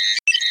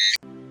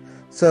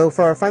 So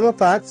for our final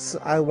thoughts,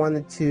 I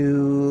wanted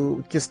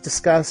to just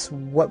discuss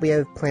what we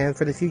have planned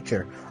for the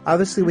future.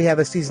 Obviously, we have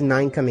a season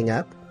 9 coming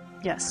up.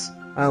 Yes.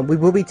 We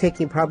will be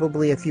taking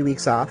probably a few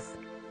weeks off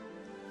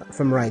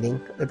from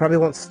writing. It probably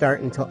won't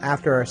start until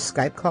after our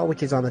Skype call,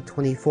 which is on the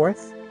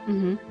 24th.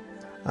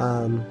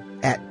 Mm-hmm.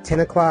 At 10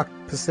 o'clock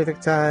Pacific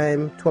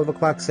time, 12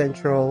 o'clock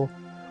Central,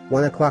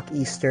 1 o'clock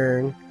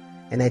Eastern,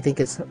 and I think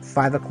it's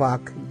 5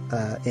 o'clock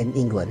in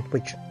England,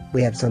 which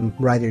we have some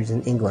writers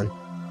in England.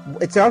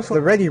 It's also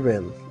the Ready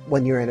Room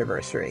 1-year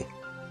anniversary.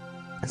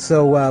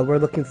 So we're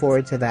looking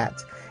forward to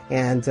that.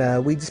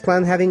 And we just plan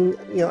on having,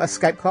 a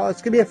Skype call.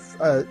 It's going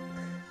to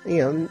be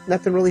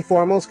nothing really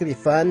formal. It's going to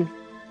be fun.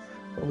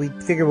 We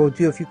figure we'll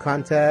do a few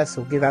contests.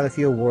 We'll give out a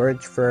few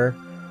awards for,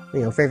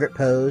 favorite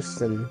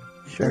posts and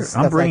Sure.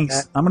 stuff like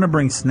that. I'm going to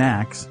bring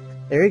snacks.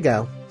 There you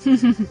go.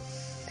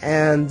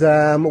 And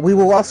we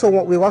also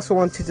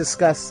want to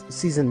discuss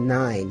season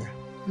 9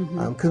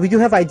 because we do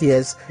have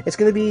ideas. It's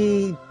going to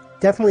be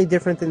definitely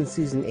different than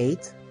season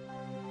 8.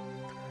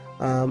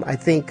 I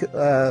think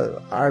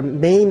our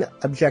main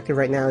objective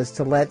right now is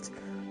to let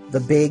the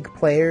big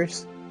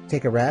players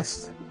take a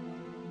rest.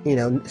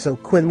 So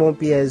Quinn won't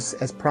be as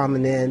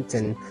prominent,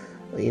 and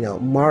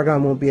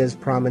Margon won't be as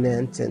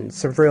prominent, and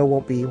Savril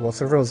won't be. Well,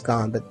 Savril's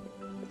gone, but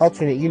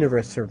alternate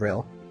universe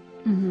Savril.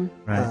 Mm-hmm.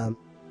 Right.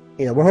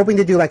 We're hoping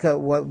to do like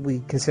what we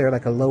consider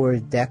like a lower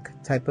deck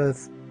type of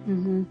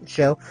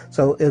show.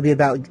 So it'll be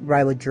about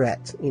Ryla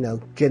Drett.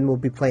 Jin will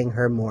be playing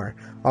her more.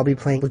 I'll be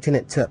playing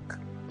Lieutenant Took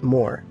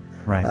more.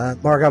 Right.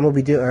 Margon will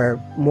be doing,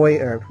 or Moy,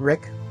 or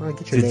Rick. I'll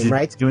get your name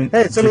right. doing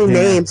Hey, so many Jadan.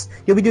 names.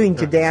 You'll be doing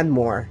Jadan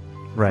more.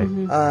 Right.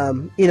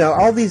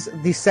 All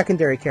these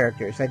secondary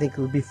characters. I think it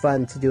would be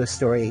fun to do a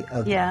story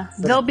of. Yeah,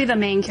 they'll be the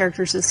main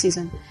characters this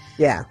season.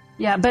 Yeah.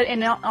 Yeah, but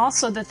and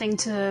also the thing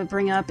to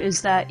bring up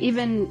is that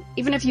even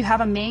if you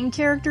have a main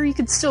character, you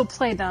could still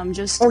play them.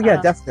 Just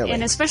definitely.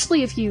 And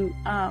especially if you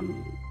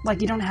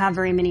you don't have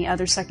very many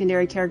other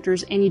secondary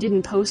characters and you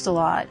didn't post a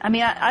lot. I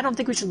mean, I don't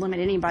think we should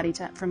limit anybody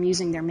from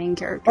using their main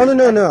character. Oh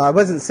no! I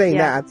wasn't saying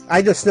that.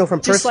 I just know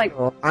from Just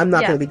personal. I'm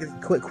not going to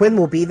be. Quinn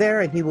will be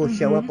there and he will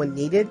show up when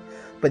needed,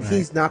 but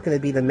he's not going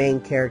to be the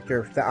main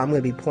character that I'm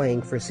going to be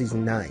playing for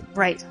season 9.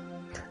 Right.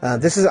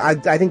 This is. I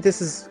think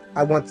this is.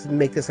 I want to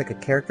make this like a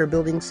character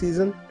building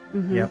season.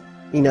 Mm-hmm. Yep.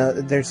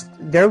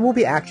 There will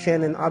be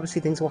action and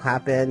obviously things will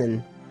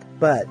happen,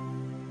 but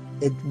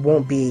it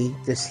won't be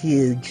this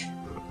huge,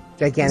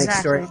 gigantic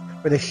story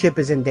where the ship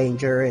is in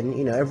danger and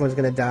everyone's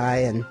going to die,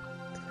 and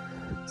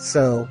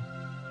so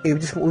we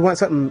want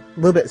something a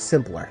little bit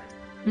simpler.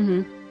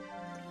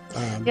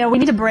 Mm-hmm. We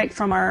need a break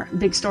from our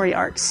big story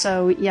arcs.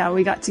 So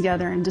we got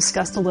together and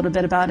discussed a little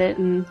bit about it,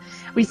 and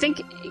we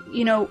think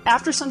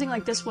after something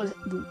like this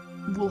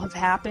will have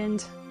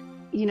happened.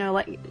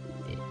 Like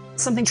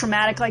something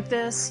traumatic like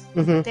this,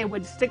 they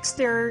would fix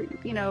their,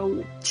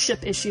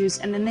 ship issues,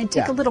 and then they'd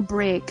take a little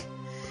break.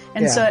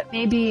 And so it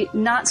may be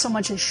not so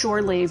much a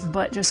shore leave,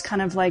 but just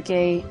kind of like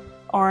a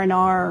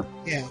R&R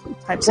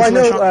type situation.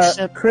 Well, I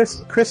know on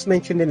Chris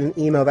mentioned in an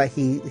email that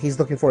he's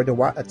looking forward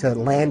to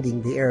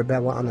landing the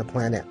Arabella on the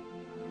planet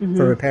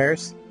for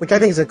repairs, which I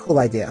think is a cool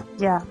idea.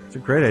 Yeah. It's a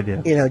great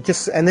idea.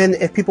 And then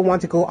if people want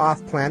to go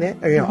off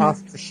planet, or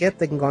off the ship,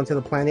 they can go onto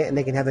the planet and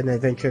they can have an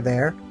adventure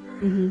there.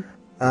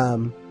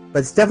 But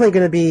it's definitely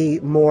going to be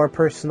more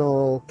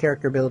personal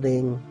character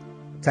building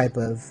type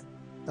of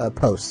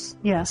posts.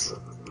 Yes.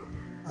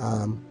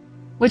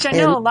 Which I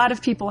know a lot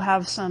of people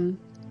have some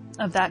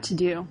of that to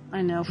do.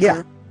 I know.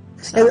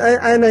 So.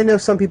 And I know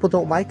some people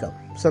don't like them.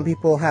 Some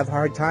people have a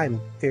hard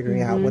time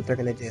figuring out what they're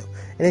going to do.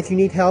 And if you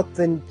need help,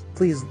 then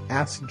please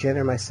ask Jen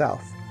or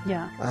myself.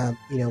 Yeah.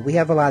 We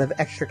have a lot of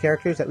extra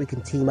characters that we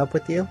can team up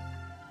with you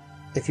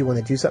if you want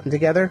to do something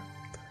together.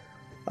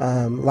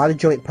 A lot of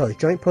joint posts.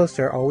 Joint posts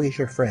are always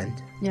your friend.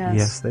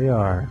 Yes, they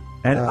are.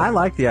 And I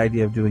like the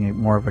idea of doing it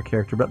more of a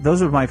character, but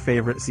those are my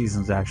favorite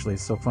seasons, actually.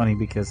 It's so funny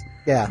because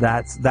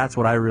that's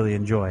what I really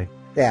enjoy.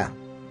 Yeah.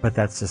 But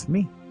that's just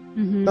me.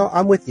 Mm-hmm. No,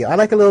 I'm with you. I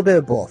like a little bit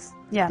of both.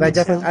 Yeah, but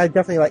I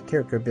definitely like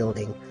character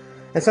building.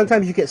 And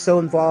sometimes you get so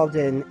involved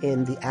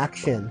in the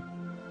action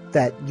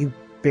that you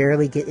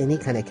barely get any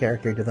kind of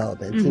character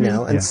development,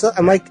 And so,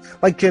 and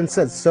like Jen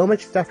said, so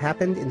much stuff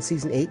happened in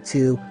season 8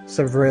 to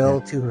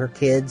Savril, to her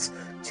kids,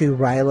 to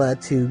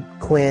Ryla, to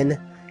Quinn,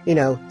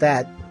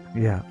 that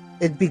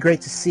it'd be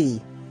great to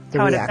see the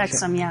how reaction. It affects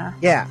them, Yeah.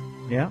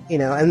 Yeah.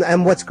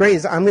 And what's great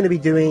is I'm going to be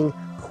doing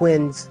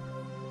Quinn's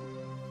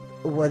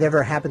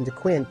whatever happened to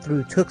Quinn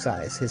through Took's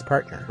eyes, his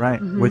partner. Right,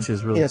 which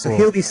is really cool. So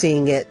he'll be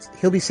seeing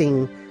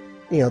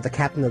the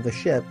captain of the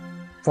ship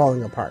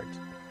falling apart.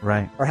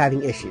 Right. Or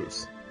having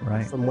issues.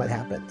 Right. From what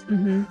happened.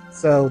 Mm-hmm.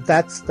 So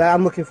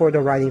I'm looking forward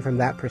to writing from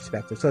that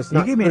perspective. So it's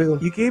not you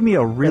gave me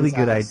a really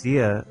good eyes.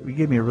 idea. You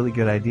gave me a really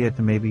good idea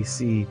to maybe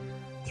see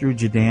through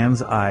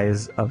Jadan's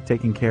eyes of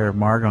taking care of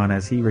Margon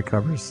as he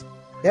recovers.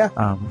 Yeah.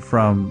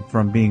 From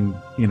being,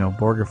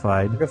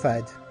 Borgified.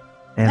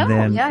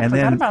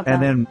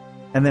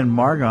 And then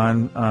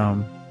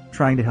Margon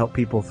trying to help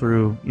people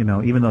through,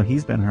 even though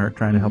he's been hurt,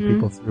 trying to help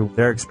people through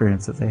their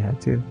experience that they had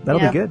too.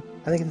 That'll be good.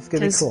 I think it's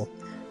going to be cool.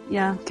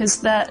 Yeah,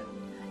 because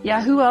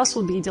who else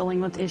will be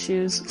dealing with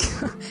issues?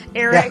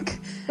 Eric.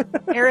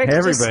 Eric.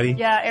 Everybody.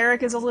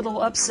 Eric is a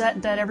little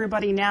upset that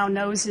everybody now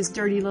knows his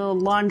dirty little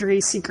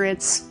laundry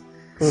secrets.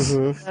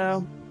 Mm-hmm.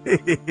 So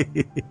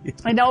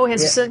I know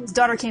his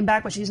daughter came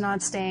back, but she's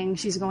not staying.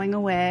 She's going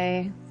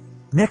away.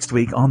 Next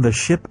week on The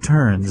Ship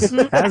Turns.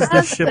 As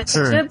the ship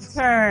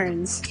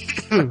turns.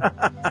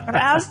 Or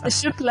as the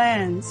ship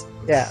lands.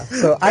 Yeah,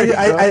 so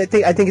I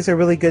think it's a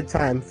really good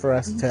time for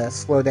us to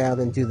slow down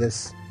and do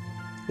this.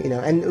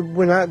 And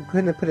we're not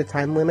going to put a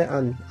time limit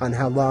on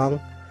how long.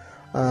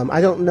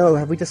 I don't know.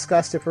 Have we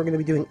discussed if we're going to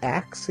be doing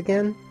acts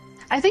again?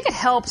 I think it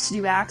helps to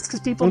do acts because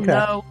people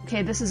know,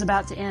 this is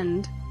about to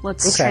end.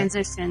 Let's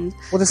transition.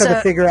 We'll just have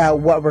to figure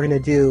out what we're going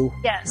to do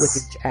with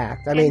each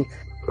act. And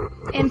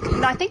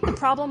I think the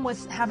problem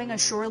with having a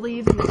shore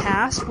leave in the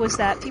past was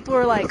that people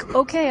were like,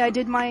 okay, I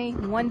did my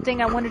one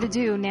thing I wanted to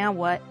do, now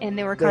what? And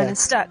they were kind of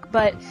stuck.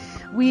 But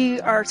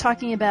we are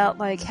talking about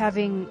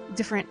having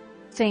different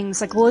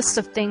things, lists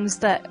of things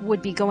that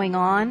would be going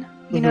on,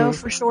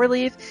 for shore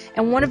leave.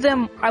 And one of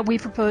them we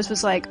proposed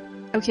was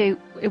okay,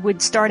 it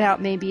would start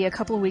out maybe a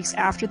couple of weeks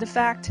after the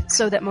fact,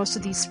 so that most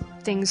of these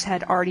things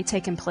had already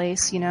taken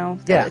place,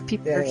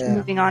 people are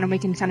moving on and we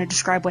can kind of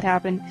describe what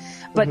happened.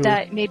 But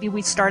that maybe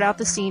we start out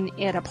the scene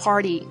at a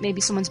party,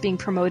 maybe someone's being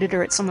promoted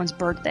or it's someone's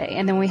birthday,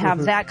 and then we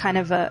have that kind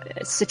of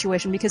a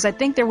situation, because I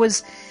think there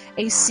was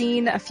a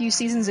scene a few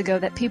seasons ago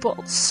that people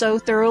so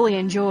thoroughly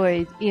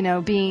enjoyed,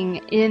 being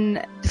in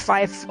the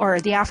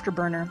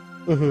Afterburner.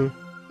 Mm-hmm.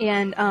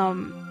 And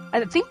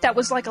I think that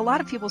was like a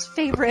lot of people's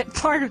favorite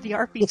part of the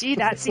RPG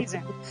that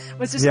season.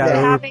 Was just Yeah,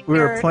 having we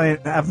your, were playing,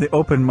 having the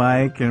open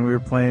mic, and we were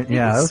playing.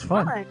 Yeah, that was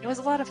fun. It was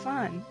a lot of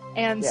fun.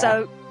 And Yeah.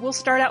 so we'll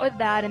start out with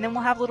that, and then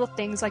we'll have little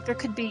things like there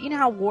could be, you know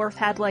how Worf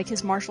had like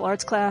his martial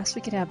arts class?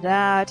 We could have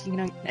that, you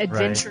know,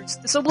 adventures.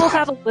 So we'll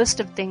have a list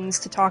of things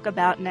to talk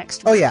about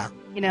next week. Oh yeah,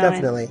 you know,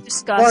 definitely. And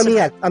discuss. Well, I mean,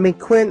 about- yeah, I mean,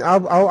 Quinn,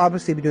 I'll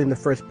obviously be doing the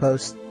first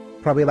post,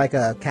 probably like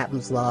a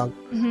captain's log,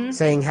 Mhm.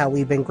 saying how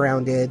we've been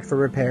grounded for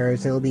repairs.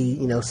 And it'll be,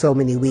 you know, so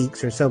many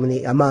weeks or so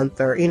many a month,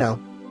 or you know,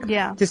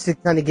 Yeah. just to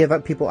kind of give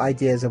up people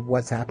ideas of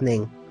what's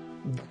happening,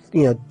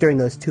 you know, during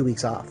those 2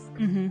 weeks off.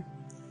 hmm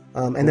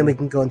And then we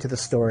can go into the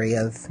story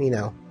of, you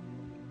know,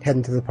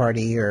 heading to the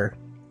party or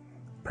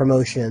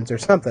promotions or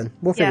something.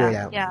 We'll figure it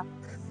out. Yeah.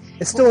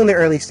 It's still in the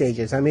early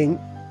stages. I mean,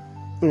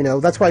 you know,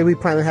 that's why we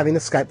plan on having the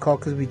Skype call,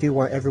 because we do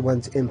want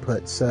everyone's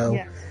input. So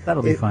Yeah.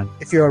 That'll be fun.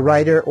 if you're a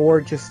writer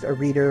or just a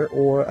reader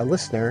or a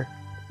listener,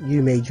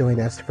 you may join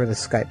us for the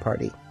Skype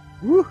party.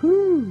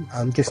 Woohoo!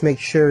 Just make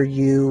sure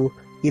you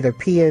either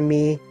PM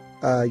me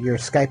your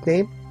Skype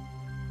name,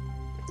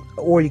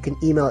 or you can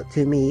email it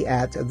to me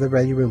at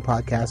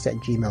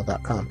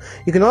thereadyroompodcast@gmail.com.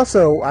 You can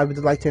also, I would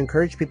like to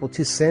encourage people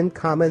to send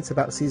comments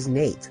about Season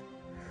 8.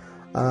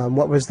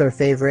 What was their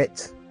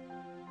favorite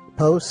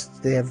post?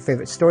 Did they have a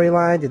favorite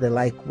storyline? Did they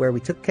like where we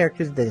took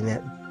characters?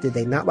 Did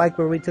they not like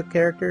where we took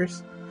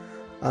characters?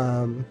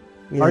 You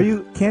know, Are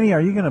you, Kenny? Are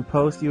you going to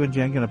post? You and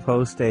Jen going to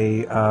post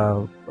a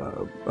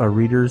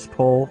readers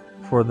poll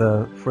for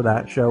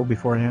that show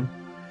beforehand,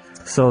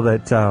 so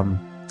that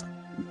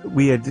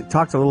we had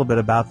talked a little bit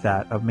about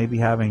that, of maybe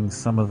having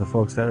some of the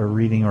folks that are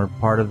reading or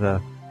part of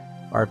the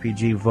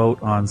RPG vote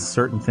on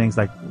certain things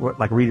like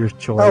readers'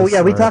 choice. Oh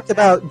yeah, we or- talked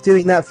about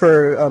doing that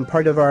for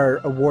part of our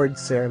awards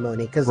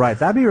ceremony. Cause Right,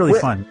 that'd be really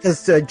fun.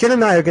 Because Jen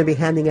and I are going to be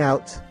handing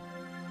out,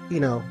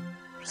 you know,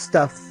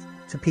 stuff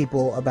to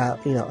people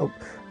about, you know,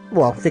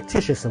 well,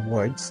 fictitious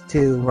awards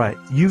to. Right,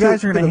 you to-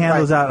 guys are to going to the hand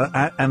prize. those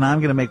out, and I'm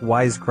going to make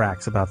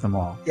wisecracks about them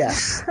all.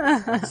 Yes.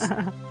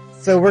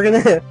 So we're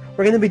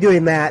gonna be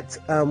doing that.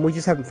 We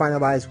just haven't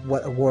finalized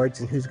what awards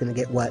and who's going to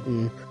get what,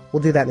 and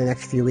we'll do that in the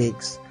next few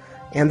weeks.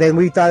 And then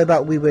we thought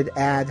about we would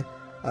add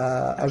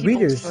a People's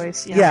reader's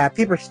choice, yeah.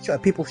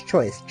 people's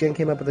choice. Jen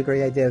came up with a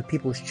great idea of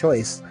people's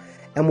choice,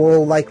 and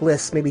we'll like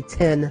list maybe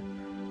 10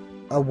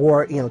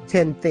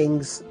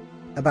 things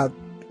about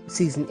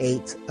season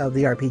 8 of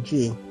the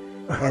RPG,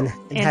 and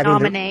And having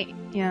nominate.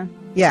 Yeah.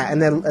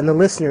 and the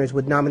listeners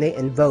would nominate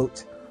and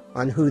vote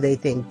on who they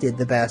think did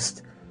the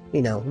best,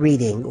 you know,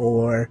 reading,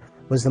 or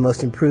was the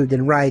most improved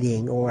in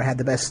writing, or had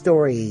the best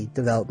story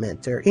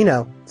development, or, you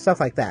know, stuff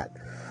like that.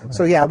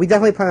 So yeah, we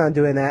definitely plan on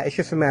doing that. It's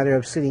just a matter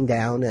of sitting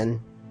down and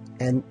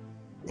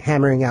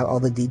hammering out all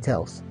the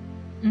details.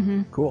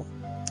 Mm-hmm. Cool.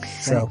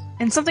 So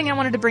And something I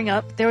wanted to bring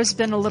up, there has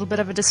been a little bit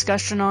of a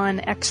discussion on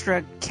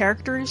extra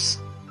characters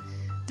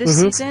this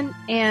Mhm. season,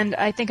 and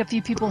I think a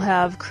few people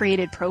have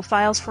created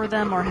profiles for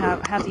them or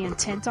have the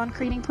intent on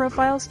creating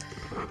profiles.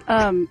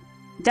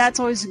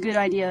 That's always a good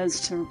idea, is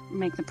to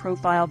make the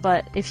profile,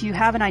 but if you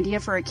have an idea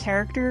for a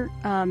character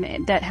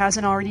that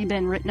hasn't already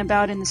been written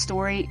about in the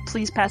story,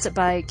 please pass it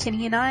by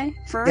Kenny and I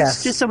first,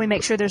 Yes. just so we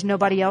make sure there's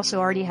nobody else who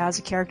already has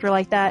a character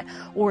like that,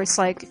 or it's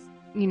like,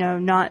 you know,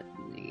 not,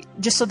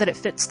 just so that it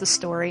fits the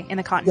story and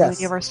the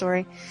continuity Yes. of our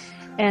story.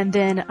 And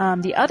then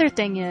the other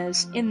thing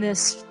is, in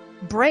this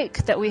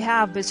break that we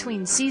have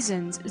between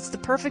seasons, it's the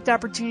perfect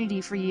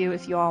opportunity for you,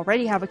 if you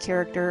already have a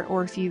character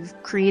or if you've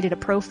created a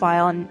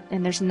profile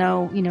and there's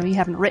no, you know, you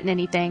haven't written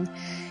anything,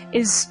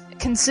 is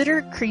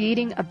consider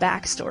creating a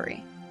backstory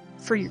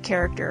for your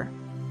character.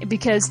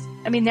 Because,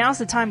 I mean, now's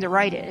the time to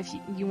write it if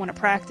you want to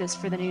practice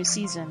for the new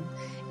season.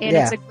 And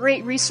Yeah. it's a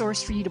great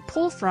resource for you to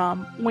pull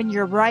from when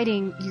you're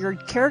writing your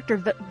character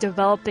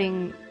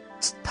developing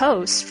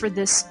posts for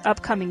this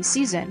upcoming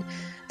season.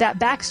 That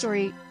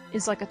backstory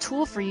is like a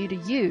tool for you to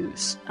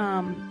use,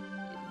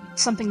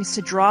 something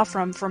to draw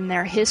from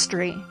their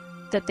history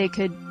that they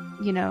could,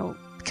 you know,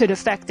 could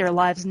affect their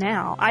lives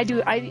now.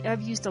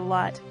 I've used a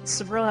lot.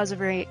 Sevril has a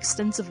very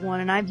extensive one,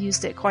 and I've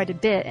used it quite a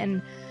bit.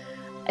 And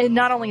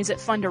not only is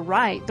it fun to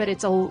write, but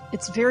it's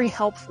very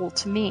helpful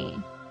to me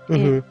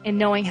in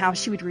knowing how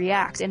she would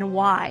react and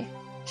why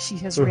she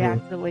has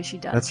reacted the way she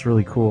does. That's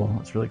really cool.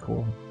 That's really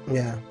cool.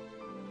 yeah.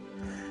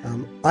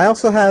 I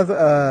also have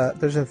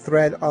there's a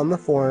thread on the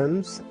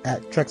forums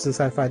at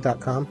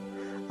treksandSci-Fi.com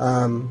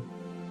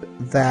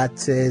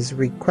that is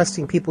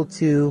requesting people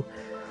to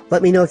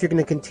let me know if you're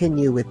going to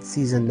continue with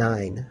season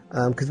 9,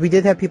 because we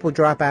did have people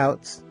drop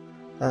out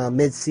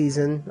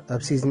mid-season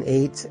of season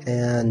 8,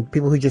 and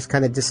people who just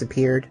kind of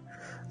disappeared,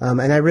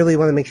 and I really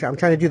want to make sure I'm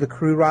trying to do the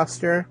crew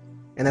roster,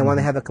 and I want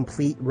to have a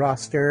complete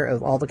roster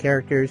of all the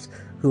characters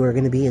who are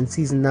going to be in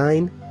season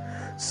 9.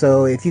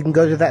 So if you can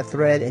go to that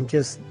thread and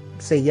just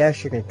say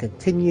yes, you're going to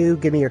continue,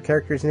 give me your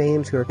characters'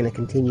 names who are going to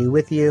continue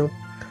with you,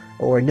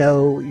 or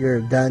no,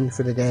 you're done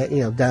for the day, you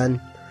know, done.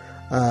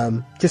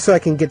 Just so I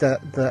can get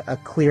a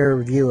clear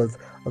view of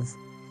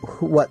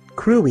what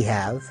crew we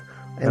have,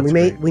 and That's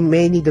we great.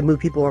 may need to move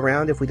people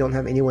around if we don't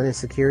have anyone in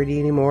security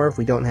anymore, if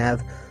we don't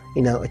have,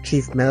 a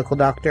chief medical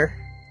doctor.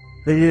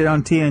 They did it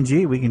on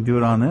TNG. We can do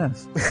it on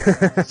this.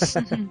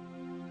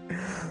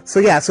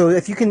 So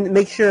if you can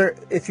make sure,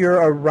 if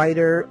you're a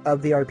writer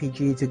of the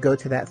RPG, to go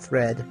to that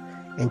thread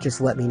and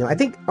just let me know. I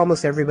think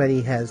almost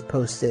everybody has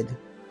posted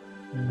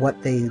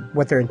what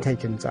their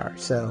intentions are.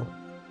 So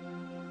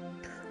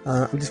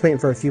I'm just waiting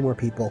for a few more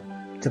people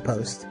to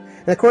post.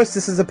 And of course,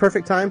 this is a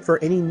perfect time for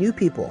any new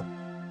people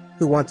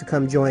who want to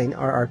come join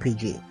our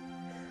RPG,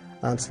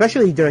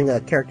 especially during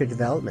a character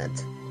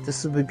development.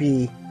 This would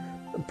be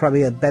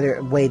probably a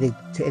better way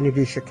to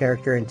introduce your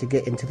character and to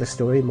get into the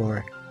story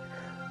more.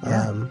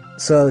 Yeah.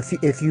 So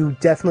if you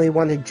definitely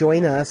want to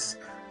join us,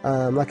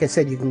 like I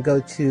said, you can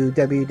go to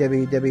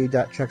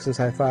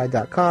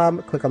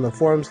www.trucksandSci-Fi.com, click on the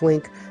forums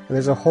link, and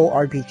there's a whole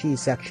RPG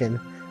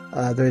section.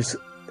 There's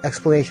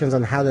explanations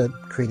on how to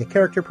create a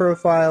character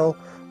profile,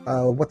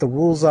 what the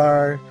rules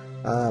are,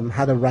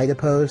 how to write a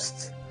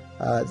post.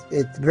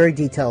 It's very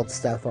detailed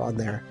stuff on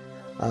there,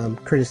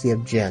 courtesy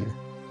of Jen.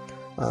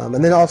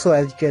 And then also,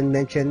 as Jen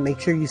mentioned, make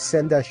sure you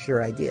send us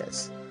your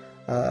ideas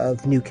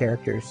of new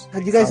characters.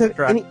 Do you guys have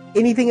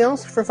anything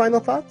else for final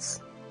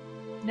thoughts?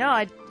 No,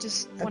 I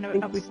just want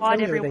to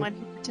applaud everyone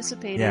who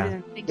participated. Yeah.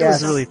 And It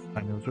was really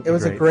fun. It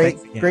was a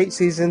great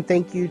season.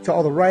 Thank you to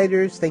all the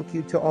writers. Thank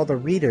you to all the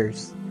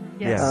readers.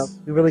 Yes.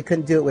 We really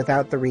couldn't do it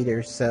without the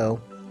readers.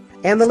 And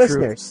the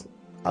listeners.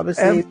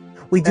 Obviously,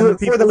 we do it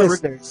for the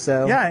listeners.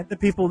 Yeah, and the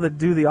people that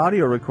do the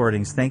audio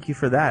recordings. Thank you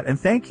for that. And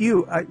thank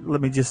you,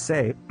 let me just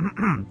say,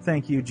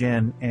 thank you,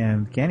 Jen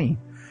and Kenny,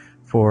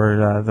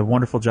 for the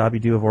wonderful job you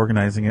do of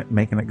organizing it and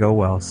making it go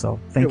well. So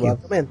thank you. You're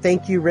welcome. And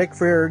thank you, Rick,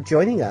 for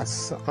joining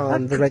us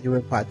on the Ready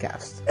Room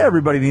podcast.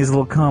 Everybody needs a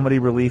little comedy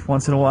relief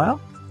once in a while.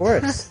 Of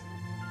course.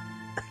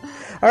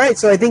 All right,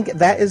 so I think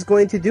that is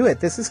going to do it.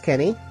 This is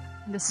Kenny.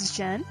 This is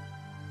Jen.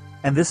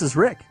 And this is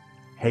Rick.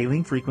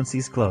 Hailing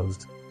frequencies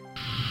closed.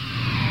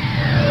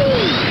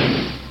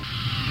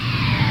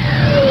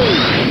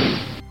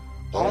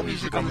 All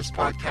music on this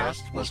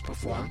podcast was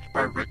performed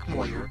by Rick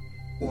Moyer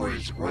or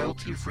is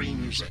royalty-free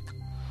music.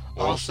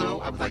 Also,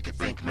 I would like to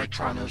thank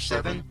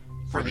Metrono7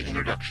 for the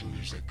introduction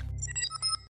music.